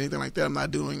rude or anything like that. I'm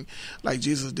not doing like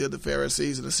Jesus did the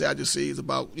Pharisees and the Sadducees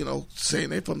about saying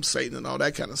they're from Satan and all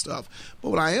that kind of stuff. But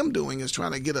what I am doing is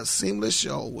trying to get a seamless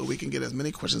show where we can get as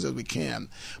many questions as we can.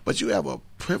 But you have a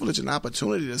privilege and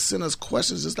opportunity to send us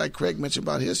questions, just like Craig mentioned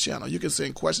about his channel. You can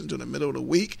send questions to the middle of the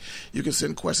week. You can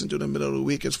send questions to the middle of the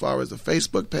week as far as the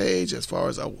Facebook page, as far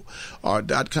as our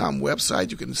 .com website.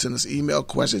 You can send us email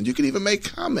questions. You can even make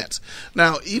comments.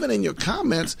 Now, even in your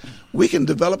comments, we can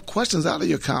develop questions out of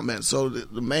your comments. So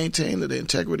to maintain the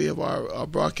integrity of our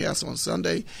broadcast on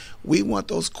Sunday, we want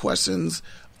those questions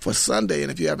for Sunday.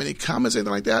 And if you have any comments,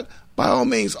 anything like that, by all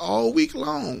means, all week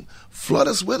long, flood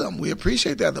us with them. We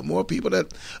appreciate that. The more people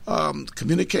that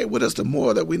communicate with us, the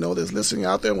more that we know there's listening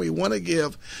out there, and we want to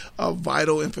give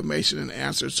vital information and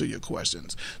answers to your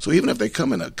questions. So even if they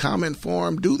come in a comment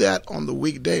form, do that on the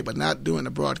weekday, but not during the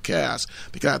broadcast,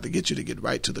 because I have to get you to get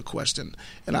right to the question.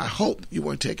 And I hope you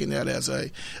weren't taking that as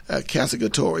a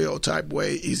cassatorial type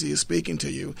way, easy as speaking to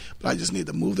you, but I just need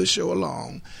to move the show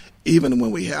along. Even when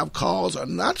we have calls or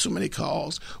not so many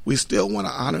calls, we still want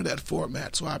to honor that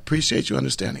format. So I appreciate you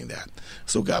understanding that.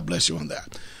 So God bless you on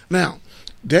that. Now,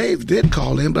 Dave did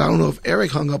call in, but I don't know if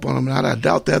Eric hung up on him or not. I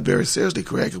doubt that very seriously,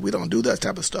 Craig, because we don't do that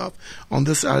type of stuff on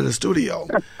this side of the studio.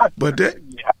 But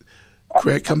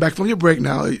Craig, come back from your break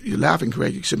now. You're laughing,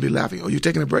 Craig. You shouldn't be laughing. Oh, you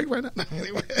taking a break right now?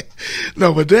 Anyway,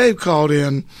 no, but Dave called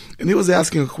in, and he was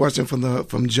asking a question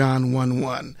from John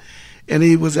 1:1. And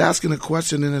he was asking a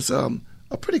question, and it's a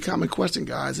pretty common question,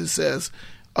 guys. It says,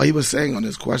 he was saying on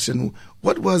this question,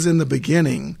 what was in the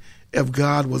beginning if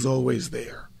God was always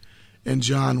there? In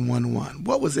John 1:1,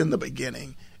 what was in the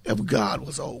beginning if God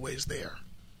was always there?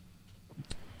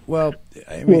 Well,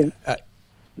 I mean,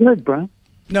 good, Brian.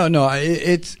 No,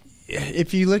 it's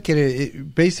if you look at it,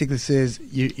 it basically says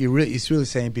it's really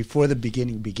saying before the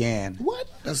beginning began. What?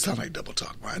 That sounds like double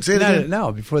talk, Brian. Say it again.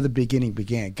 No, before the beginning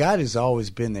began. God has always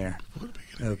been there.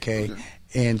 Okay,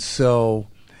 and so,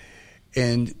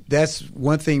 and that's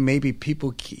one thing. Maybe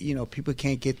people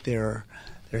can't get their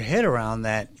head around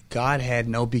that. God had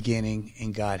no beginning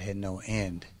and God had no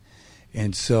end.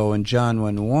 And so in John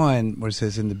 1:1, where it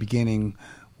says, "In the beginning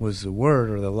was the Word,"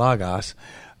 or the Logos,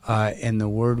 and the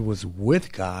Word was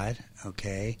with God.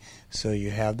 Okay, so you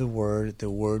have the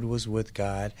Word was with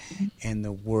God, and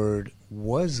the Word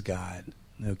was God.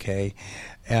 Okay,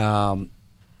 and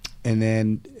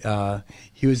then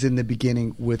he was in the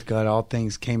beginning with God. All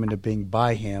things came into being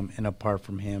by him, and apart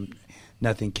from him,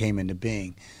 nothing came into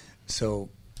being. So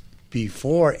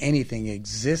before anything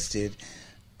existed,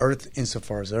 Earth,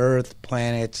 insofar as Earth,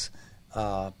 planets,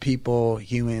 people,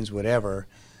 humans, whatever,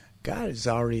 God has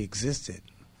already existed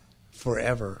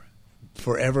forever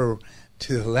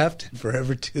to the left and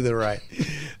forever to the right.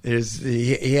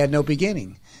 He had no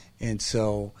beginning, and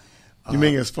so. You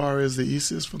mean as far as the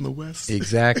east is from the west?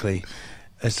 Exactly.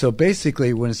 So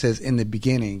basically, when it says in the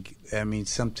beginning, I mean,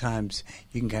 sometimes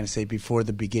you can kind of say before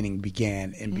the beginning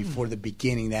began, and before the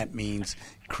beginning, that means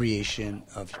creation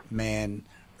of man,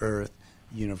 earth,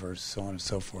 universe, so on and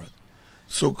so forth.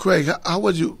 So, Craig, how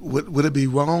would it be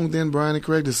wrong then, Brian and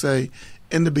Craig, to say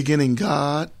in the beginning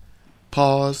God,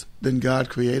 pause, then God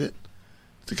created,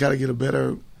 to kind of get a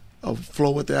better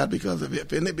flow with that? Because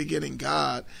if in the beginning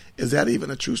God, is that even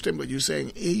a true statement? You're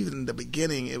saying even in the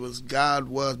beginning it was God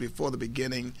was before the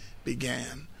beginning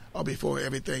began, or before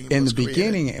everything in was the created?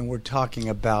 Beginning, and we're talking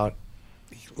about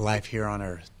life here on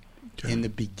earth. Okay. In the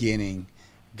beginning,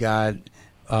 God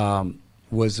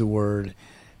was the Word,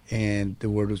 and the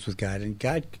Word was with God, and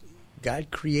God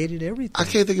created everything. I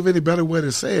can't think of any better way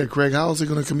to say it, Craig. How is he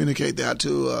going to communicate that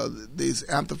to these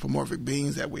anthropomorphic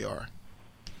beings that we are?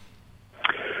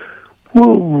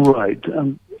 Well, right.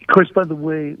 Of course, by the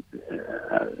way,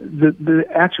 the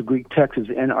actual Greek text is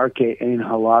en arche en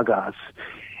halagos,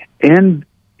 and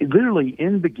literally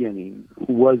in beginning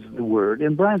was the Word.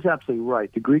 And Brian's absolutely right.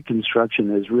 The Greek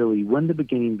construction is really when the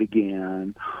beginning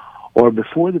began, or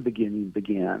before the beginning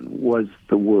began, was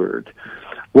the Word.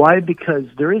 Why? Because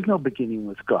there is no beginning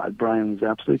with God. Brian was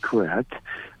absolutely correct.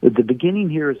 The beginning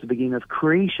here is the beginning of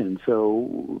creation.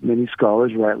 So many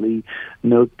scholars rightly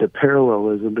note the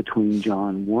parallelism between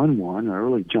John 1:1, or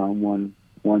early John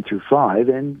 1 through 5,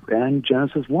 and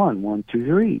Genesis 1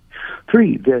 through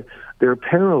 3. They're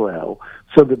parallel.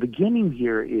 So the beginning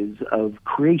here is of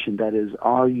creation. That is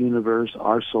our universe,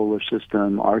 our solar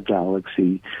system, our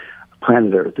galaxy,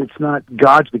 planet Earth. It's not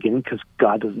God's beginning, because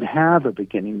God doesn't have a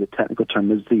beginning. The technical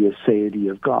term is the aseity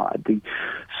of God, the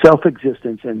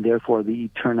self-existence and therefore the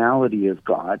eternality of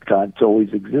God. God's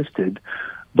always existed,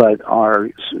 but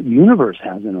our universe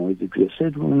hasn't always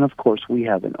existed, and of course we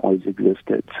haven't always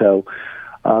existed. So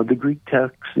the Greek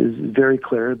text is very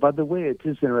clear. By the way, it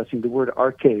is interesting, the word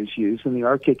arche is used, and the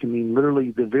arche can mean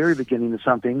literally the very beginning of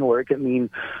something, or it can mean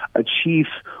a chief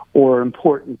or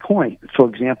important point. For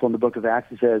example, in the book of Acts,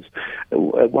 it says,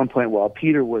 at one point while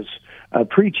Peter was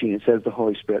preaching, it says the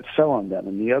Holy Spirit fell on them,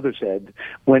 and the other said,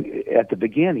 when at the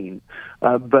beginning.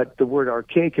 But the word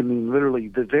arche can mean literally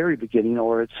the very beginning,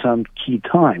 or at some key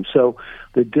time. So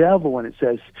the devil, when it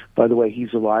says, by the way,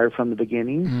 he's a liar from the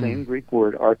beginning, same Greek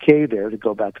word, arche there, to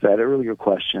go back to that earlier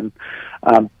question,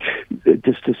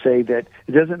 just to say that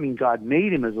it doesn't mean God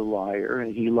made him as a liar,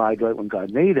 and he lied right when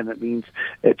God made him. It means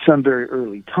at some very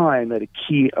early time, at a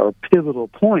key or pivotal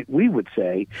point, we would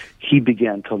say, he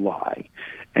began to lie.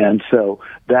 And so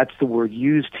that's the word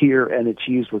used here, and it's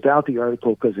used without the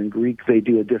article, because in Greek they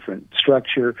do a different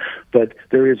structure, but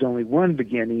there is only one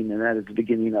beginning, and that is the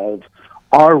beginning of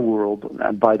our world,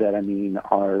 and by that I mean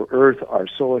our Earth, our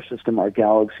solar system, our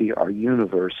galaxy, our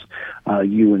universe,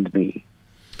 you and me.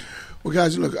 Well,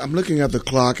 guys, look, I'm looking at the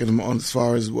clock, and as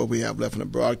far as what we have left in the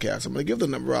broadcast, I'm going to give the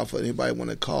number out for anybody want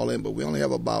to call in, but we only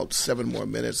have about 7 more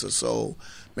minutes or so,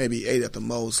 maybe 8 at the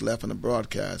most left in the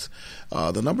broadcast.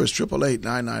 The number is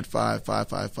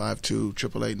 888-995-5552,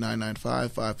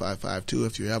 888-995-5552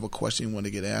 if you have a question you want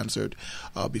to get answered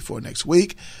before next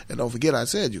week. And don't forget, I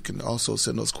said you can also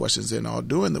send those questions in all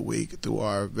during the week through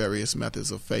our various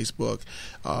methods of Facebook,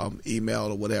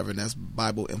 email, or whatever, and that's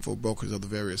Bible Info Brokers of the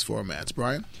various formats.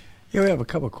 Brian? Yeah, we have a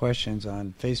couple of questions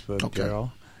on Facebook, Okay.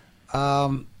 Daryl.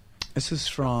 This is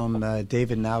from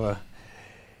David Nava.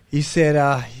 He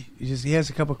said he has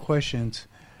a couple of questions.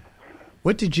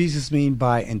 What did Jesus mean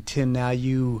by, until now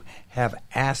you have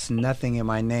asked nothing in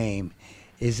my name?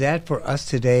 Is that for us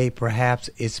today? Perhaps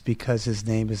it's because his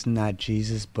name is not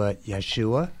Jesus, but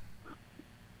Yeshua?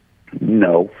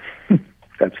 No.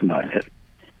 That's not it.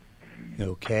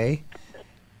 Okay.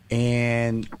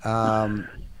 And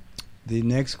the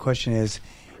next question is,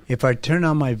 if I turn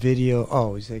on my video,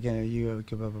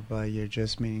 you're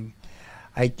just meaning,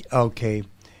 okay.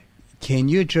 Can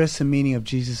you address the meaning of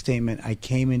Jesus' statement? I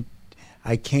came in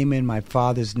my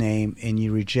Father's name, and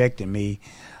you rejected me.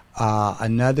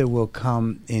 Another will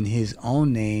come in his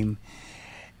own name,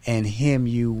 and him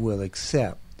you will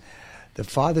accept. The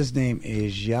Father's name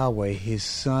is Yahweh. His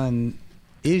Son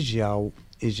is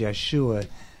Yeshua.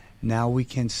 Now we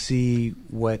can see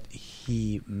what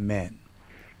he meant.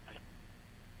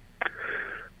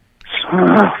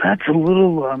 That's a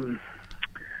little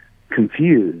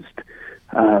confused.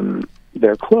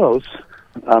 They're close.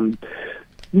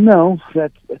 No,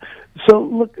 that's so.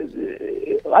 Look,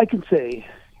 I can say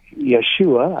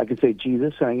Yeshua, I can say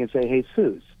Jesus, and I can say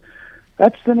Jesus.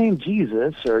 That's the name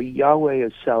Jesus, or Yahweh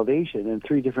is salvation, in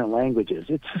 3 different languages.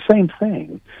 It's the same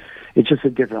thing. It's just a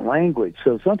different language.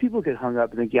 So some people get hung up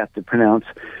and think you have to pronounce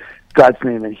God's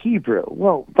name in Hebrew.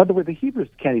 Well, by the way, the Hebrews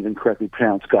can't even correctly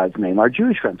pronounce God's name. Our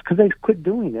Jewish friends, because they quit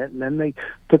doing it, and then they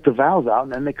took the vowels out,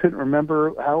 and then they couldn't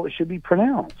remember how it should be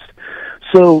pronounced.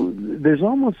 So there's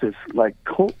almost this like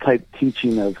cult type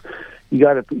teaching of you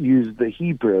got to use the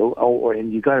Hebrew,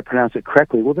 and you got to pronounce it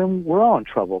correctly. Well, then we're all in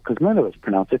trouble because none of us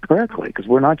pronounce it correctly because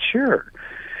we're not sure.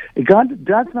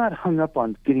 God's not hung up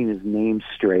on getting his name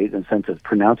straight in the sense of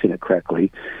pronouncing it correctly.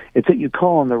 It's that you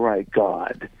call on the right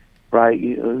God, right?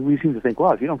 We seem to think,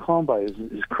 well, if you don't call him by his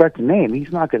correct name,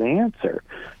 he's not going to answer.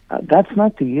 That's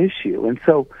not the issue. And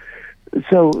so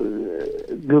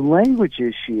the language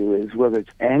issue is whether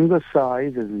it's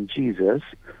anglicized as in Jesus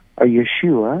or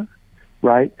Yeshua,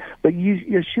 right? But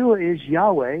Yeshua is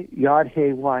Yahweh,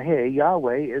 Yod-Heh-Wah-Heh.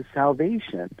 Yahweh is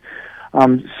salvation.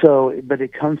 But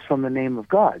it comes from the name of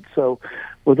God. So,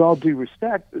 with all due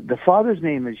respect, the Father's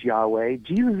name is Yahweh,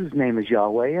 Jesus' name is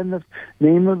Yahweh, and the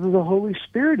name of the Holy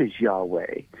Spirit is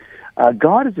Yahweh.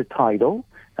 God is a title,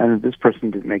 and this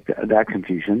person didn't make that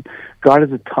confusion. God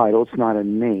is a title; it's not a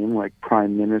name like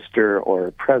Prime Minister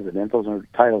or President. Those are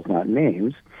titles, not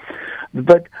names.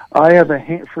 But I have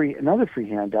another free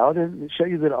handout, and show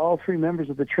you that all 3 members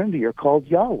of the Trinity are called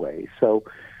Yahweh. So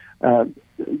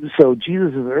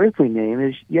Jesus' earthly name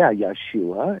is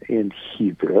Yeshua in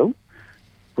Hebrew,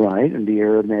 right? And the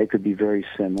Aramaic could be very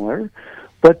similar.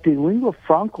 But the lingua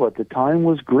franca at the time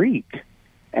was Greek.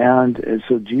 And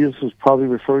so Jesus was probably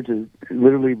referred to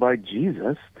literally by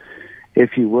Jesus,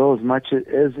 if you will, as much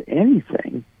as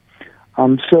anything.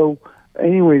 So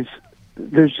anyways,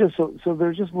 there's just a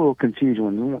little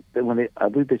confusion when I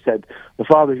believe they said the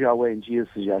Father is Yahweh and Jesus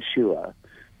is Yeshua.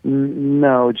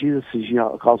 No, Jesus is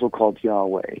also called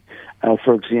Yahweh.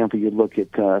 For example, you look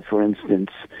at, for instance,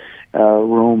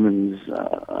 Romans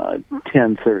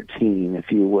 10:13,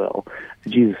 if you will.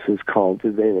 Jesus is called, they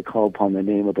that call upon the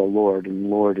name of the Lord, and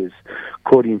Lord is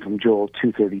quoting from Joel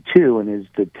 2:32 and is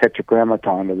the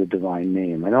tetragrammaton of the divine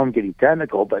name. I know I'm getting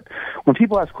technical, but when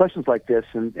people ask questions like this,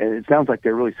 and it sounds like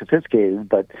they're really sophisticated,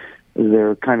 but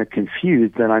they're kind of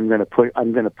confused, then I'm going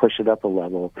to push it up a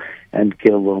level and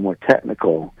get a little more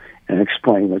technical and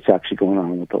explain what's actually going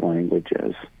on with the language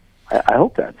is. I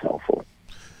hope that's helpful.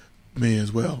 Me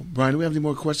as well. Brian, do we have any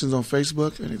more questions on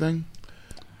Facebook? Anything?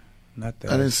 Not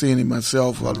that. I didn't see any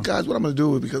myself. Well, guys, what I'm going to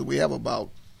do is, because we have about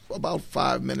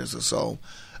 5 minutes or so,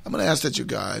 I'm going to ask that you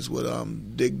guys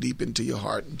would dig deep into your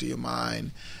heart, into your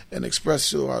mind, and express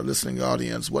to our listening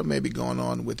audience what may be going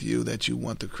on with you that you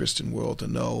want the Christian world to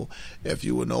know if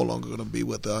you were no longer going to be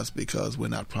with us because we're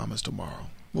not promised tomorrow.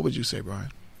 What would you say,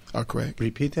 Brian? Or Craig?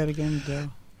 Repeat that again,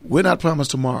 Dale. We're not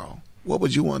promised tomorrow. What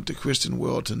would you want the Christian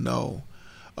world to know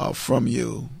from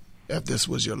you if this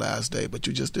was your last day, but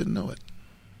you just didn't know it?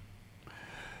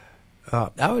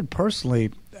 I would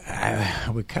personally, I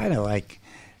would kind of like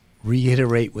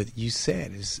reiterate what you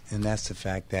said, and that's the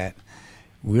fact that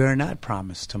we are not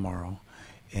promised tomorrow,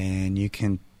 and you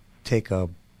can take a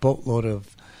boatload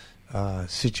of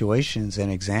situations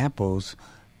and examples,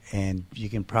 and you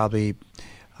can probably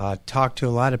talk to a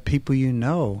lot of people you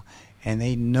know, and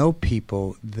they know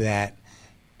people that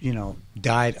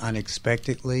died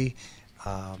unexpectedly,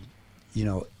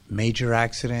 major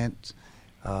accidents,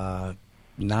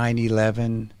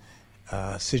 9/11,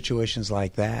 situations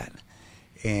like that.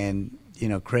 And,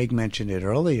 Craig mentioned it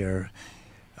earlier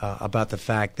about the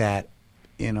fact that,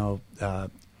 and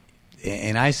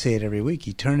I say it every week,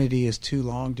 eternity is too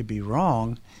long to be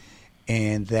wrong,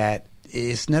 and that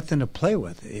it's nothing to play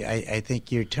with. I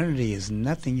think your eternity is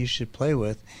nothing you should play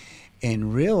with,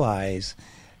 and realize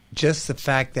just the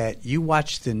fact that you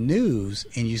watch the news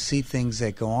and you see things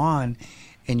that go on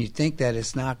and you think that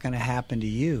it's not going to happen to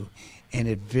you. and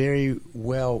it very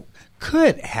well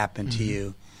could happen to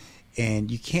you,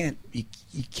 and you can't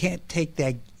take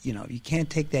that, you can't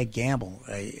take that gamble.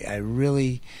 I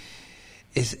really,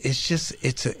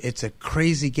 it's a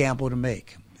crazy gamble to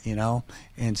make,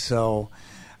 and so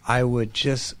I would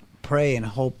just pray and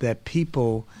hope that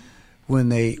people, when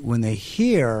they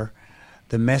hear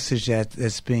the message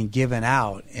that's being given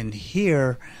out and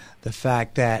hear the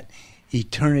fact that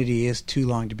eternity is too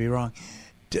long to be wrong.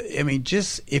 I mean,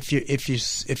 just if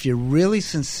you're really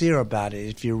sincere about it,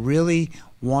 if you really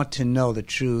want to know the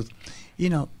truth,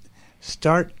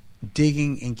 start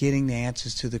digging and getting the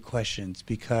answers to the questions.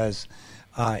 Because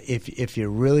if you're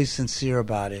really sincere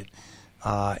about it,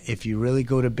 if you really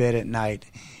go to bed at night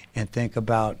and think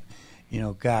about,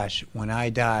 gosh, when I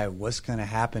die, what's going to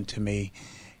happen to me?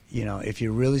 If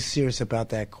you're really serious about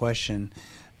that question,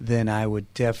 then I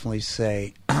would definitely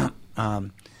say,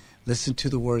 listen to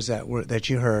the words that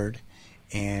you heard,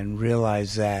 and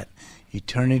realize that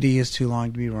eternity is too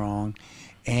long to be wrong,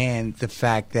 and the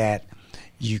fact that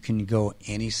you can go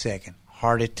any second.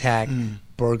 Heart attack,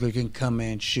 burglar can come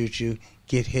in, shoot you,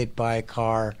 get hit by a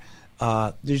car.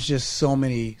 There's just so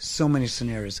many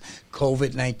scenarios.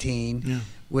 COVID-19,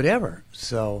 whatever.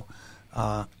 So,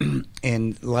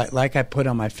 and like I put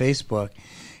on my Facebook,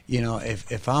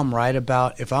 if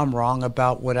I'm wrong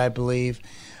about what I believe,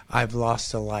 I've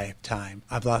lost a lifetime.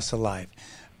 I've lost a life.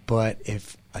 But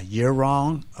if you're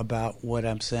wrong about what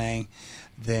I'm saying,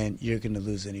 then you're going to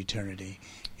lose an eternity.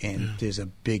 And there's a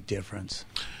big difference.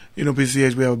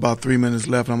 PCH, we have about 3 minutes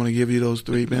left. I'm going to give you those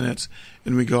 3 minutes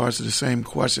in regards to the same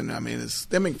question. I mean, it's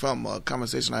stemming from a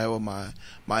conversation I had with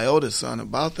my oldest son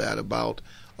about that,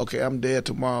 okay, I'm dead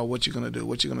tomorrow. What you going to do?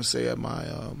 What you going to say at my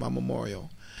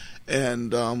memorial?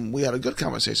 And we had a good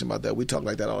conversation about that. We talk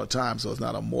like that all the time, so it's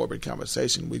not a morbid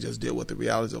conversation. We just deal with the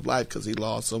realities of life, because he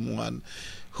lost someone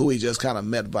who he just kind of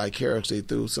met vicariously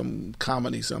through some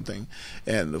comedy, something.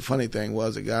 And the funny thing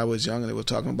was, the guy was young, and they were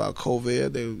talking about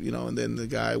COVID. And then the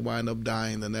guy wound up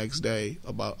dying the next day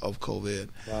of COVID.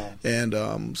 Wow.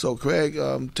 And so, Craig,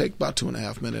 take about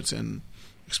 2.5 minutes and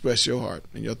express your heart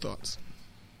and your thoughts.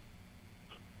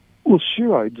 Well,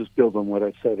 sure. I just build on what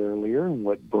I said earlier and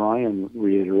what Brian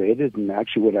reiterated, and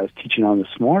actually what I was teaching on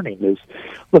this morning is,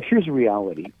 look, here's the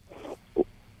reality.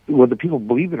 Whether people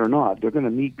believe it or not, they're going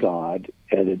to meet God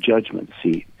at a judgment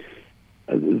seat.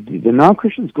 The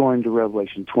non-Christians going to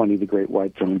Revelation 20, the great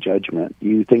white throne judgment.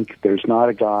 You think there's not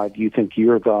a God. You think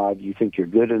you're God. You think you're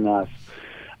good enough.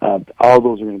 All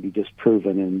those are going to be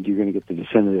disproven, and you're going to get the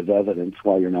definitive evidence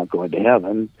why you're not going to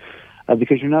heaven.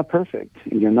 Because you're not perfect,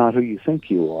 and you're not who you think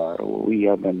you are. We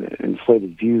have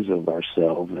inflated views of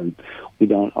ourselves, and we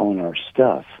don't own our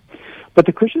stuff. But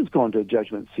the Christians go into a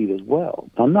judgment seat as well.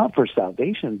 Now, not for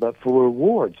salvation, but for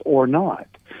rewards, or not.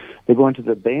 They go into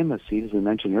the Bema seat, as I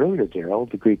mentioned earlier, Darrell,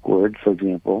 the Greek word, for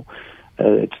example.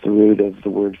 It's the root of the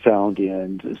word found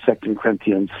in 2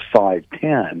 Corinthians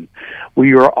 5:10.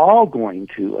 We are all going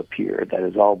to appear, that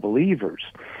is, all believers.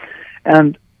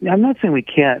 And I'm not saying we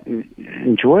can't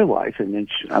enjoy life, and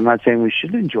I'm not saying we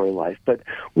should enjoy life, but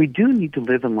we do need to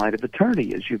live in light of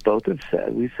eternity, as you both have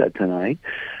said. We said tonight,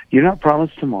 you're not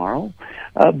promised tomorrow,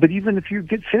 but even if you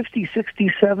get 50,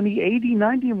 60, 70, 80,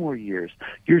 90 more years,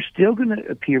 you're still going to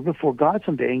appear before God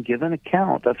someday and give an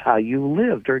account of how you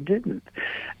lived or didn't.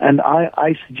 And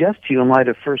I suggest to you, in light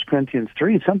of 1 Corinthians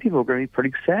 3, some people are going to be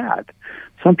pretty sad.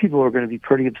 Some people are going to be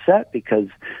pretty upset because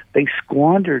they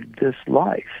squandered this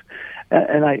life.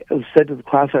 And I said to the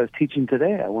class I was teaching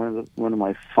today, one of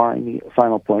my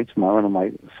final points, one of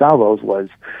my salvos was,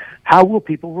 how will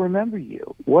people remember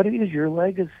you? What is your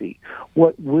legacy?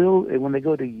 What will, when they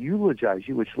go to eulogize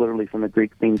you, which literally from the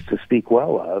Greek means to speak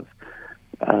well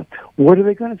of, what are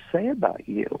they going to say about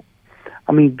you?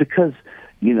 I mean, because,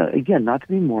 again, not to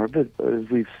be morbid, but as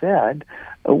we've said,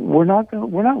 we're not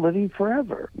living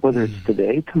forever. Whether it's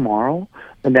today, tomorrow,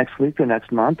 the next week, the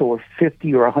next month, or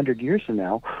 50 or 100 years from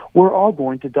now, we're all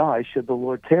going to die should the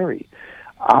Lord tarry.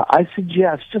 I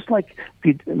suggest, just like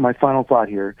my final thought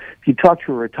here, if you talk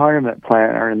to a retirement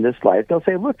planner in this life, they'll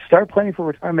say, look, start planning for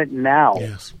retirement now.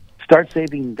 Yes. Start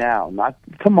saving now, not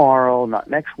tomorrow, not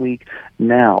next week,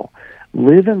 now.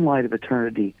 Live in light of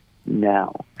eternity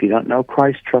now. If you don't know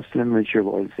Christ, trust Him as your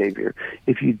Lord and Savior.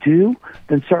 If you do,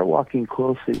 then start walking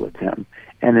closely with Him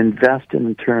and invest in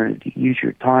eternity. Use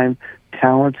your time,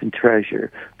 talents, and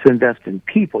treasure to invest in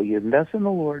people. You invest in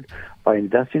the Lord by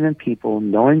investing in people,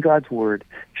 knowing God's Word,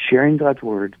 sharing God's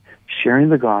Word, sharing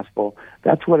the gospel.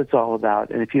 That's what it's all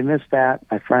about. And if you miss that,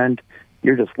 my friend,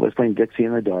 you're just whistling Dixie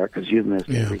in the dark because you've missed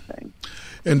everything.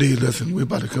 Indeed, listen, we're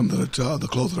about to come to the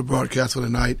close of the broadcast for the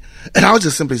night. And I'll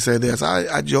just simply say this.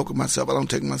 I joke with myself. I don't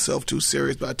take myself too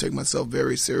serious, but I take myself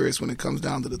very serious when it comes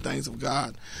down to the things of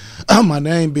God. My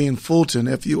name being Fulton,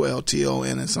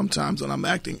 Fulton, and sometimes when I'm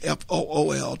acting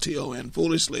Foolton,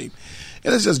 foolishly,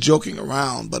 and it's just joking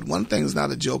around. But one thing is not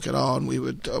a joke at all, and we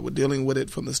were dealing with it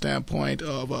from the standpoint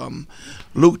of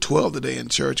Luke 12 today in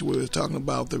church. We were talking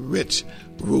about the rich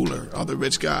ruler, or the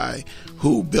rich guy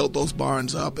who built those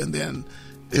barns up, and then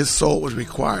his soul was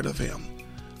required of him.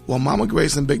 Well, Mama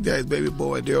Grace and Big Daddy's baby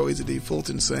boy, Daryl Easy D.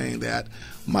 Fulton, saying that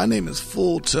my name is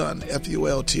Fulton,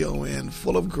 Fulton,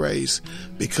 full of grace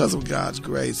because of God's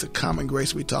grace, the common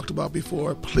grace we talked about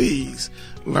before. Please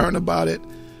learn about it.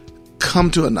 Come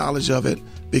to a knowledge of it,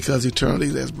 because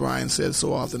eternity, as Brian said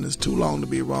so often, is too long to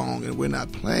be wrong, and we're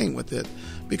not playing with it,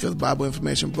 because Bible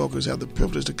information brokers have the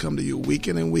privilege to come to you week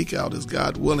in and week out, is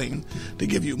God willing, to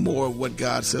give you more of what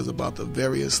God says about the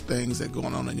various things that are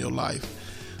going on in your life.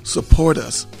 Support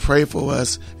us, pray for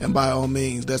us, and by all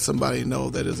means, let somebody know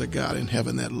that there's a God in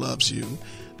heaven that loves you,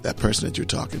 that person that you're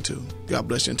talking to. God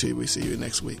bless you until we see you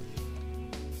next week.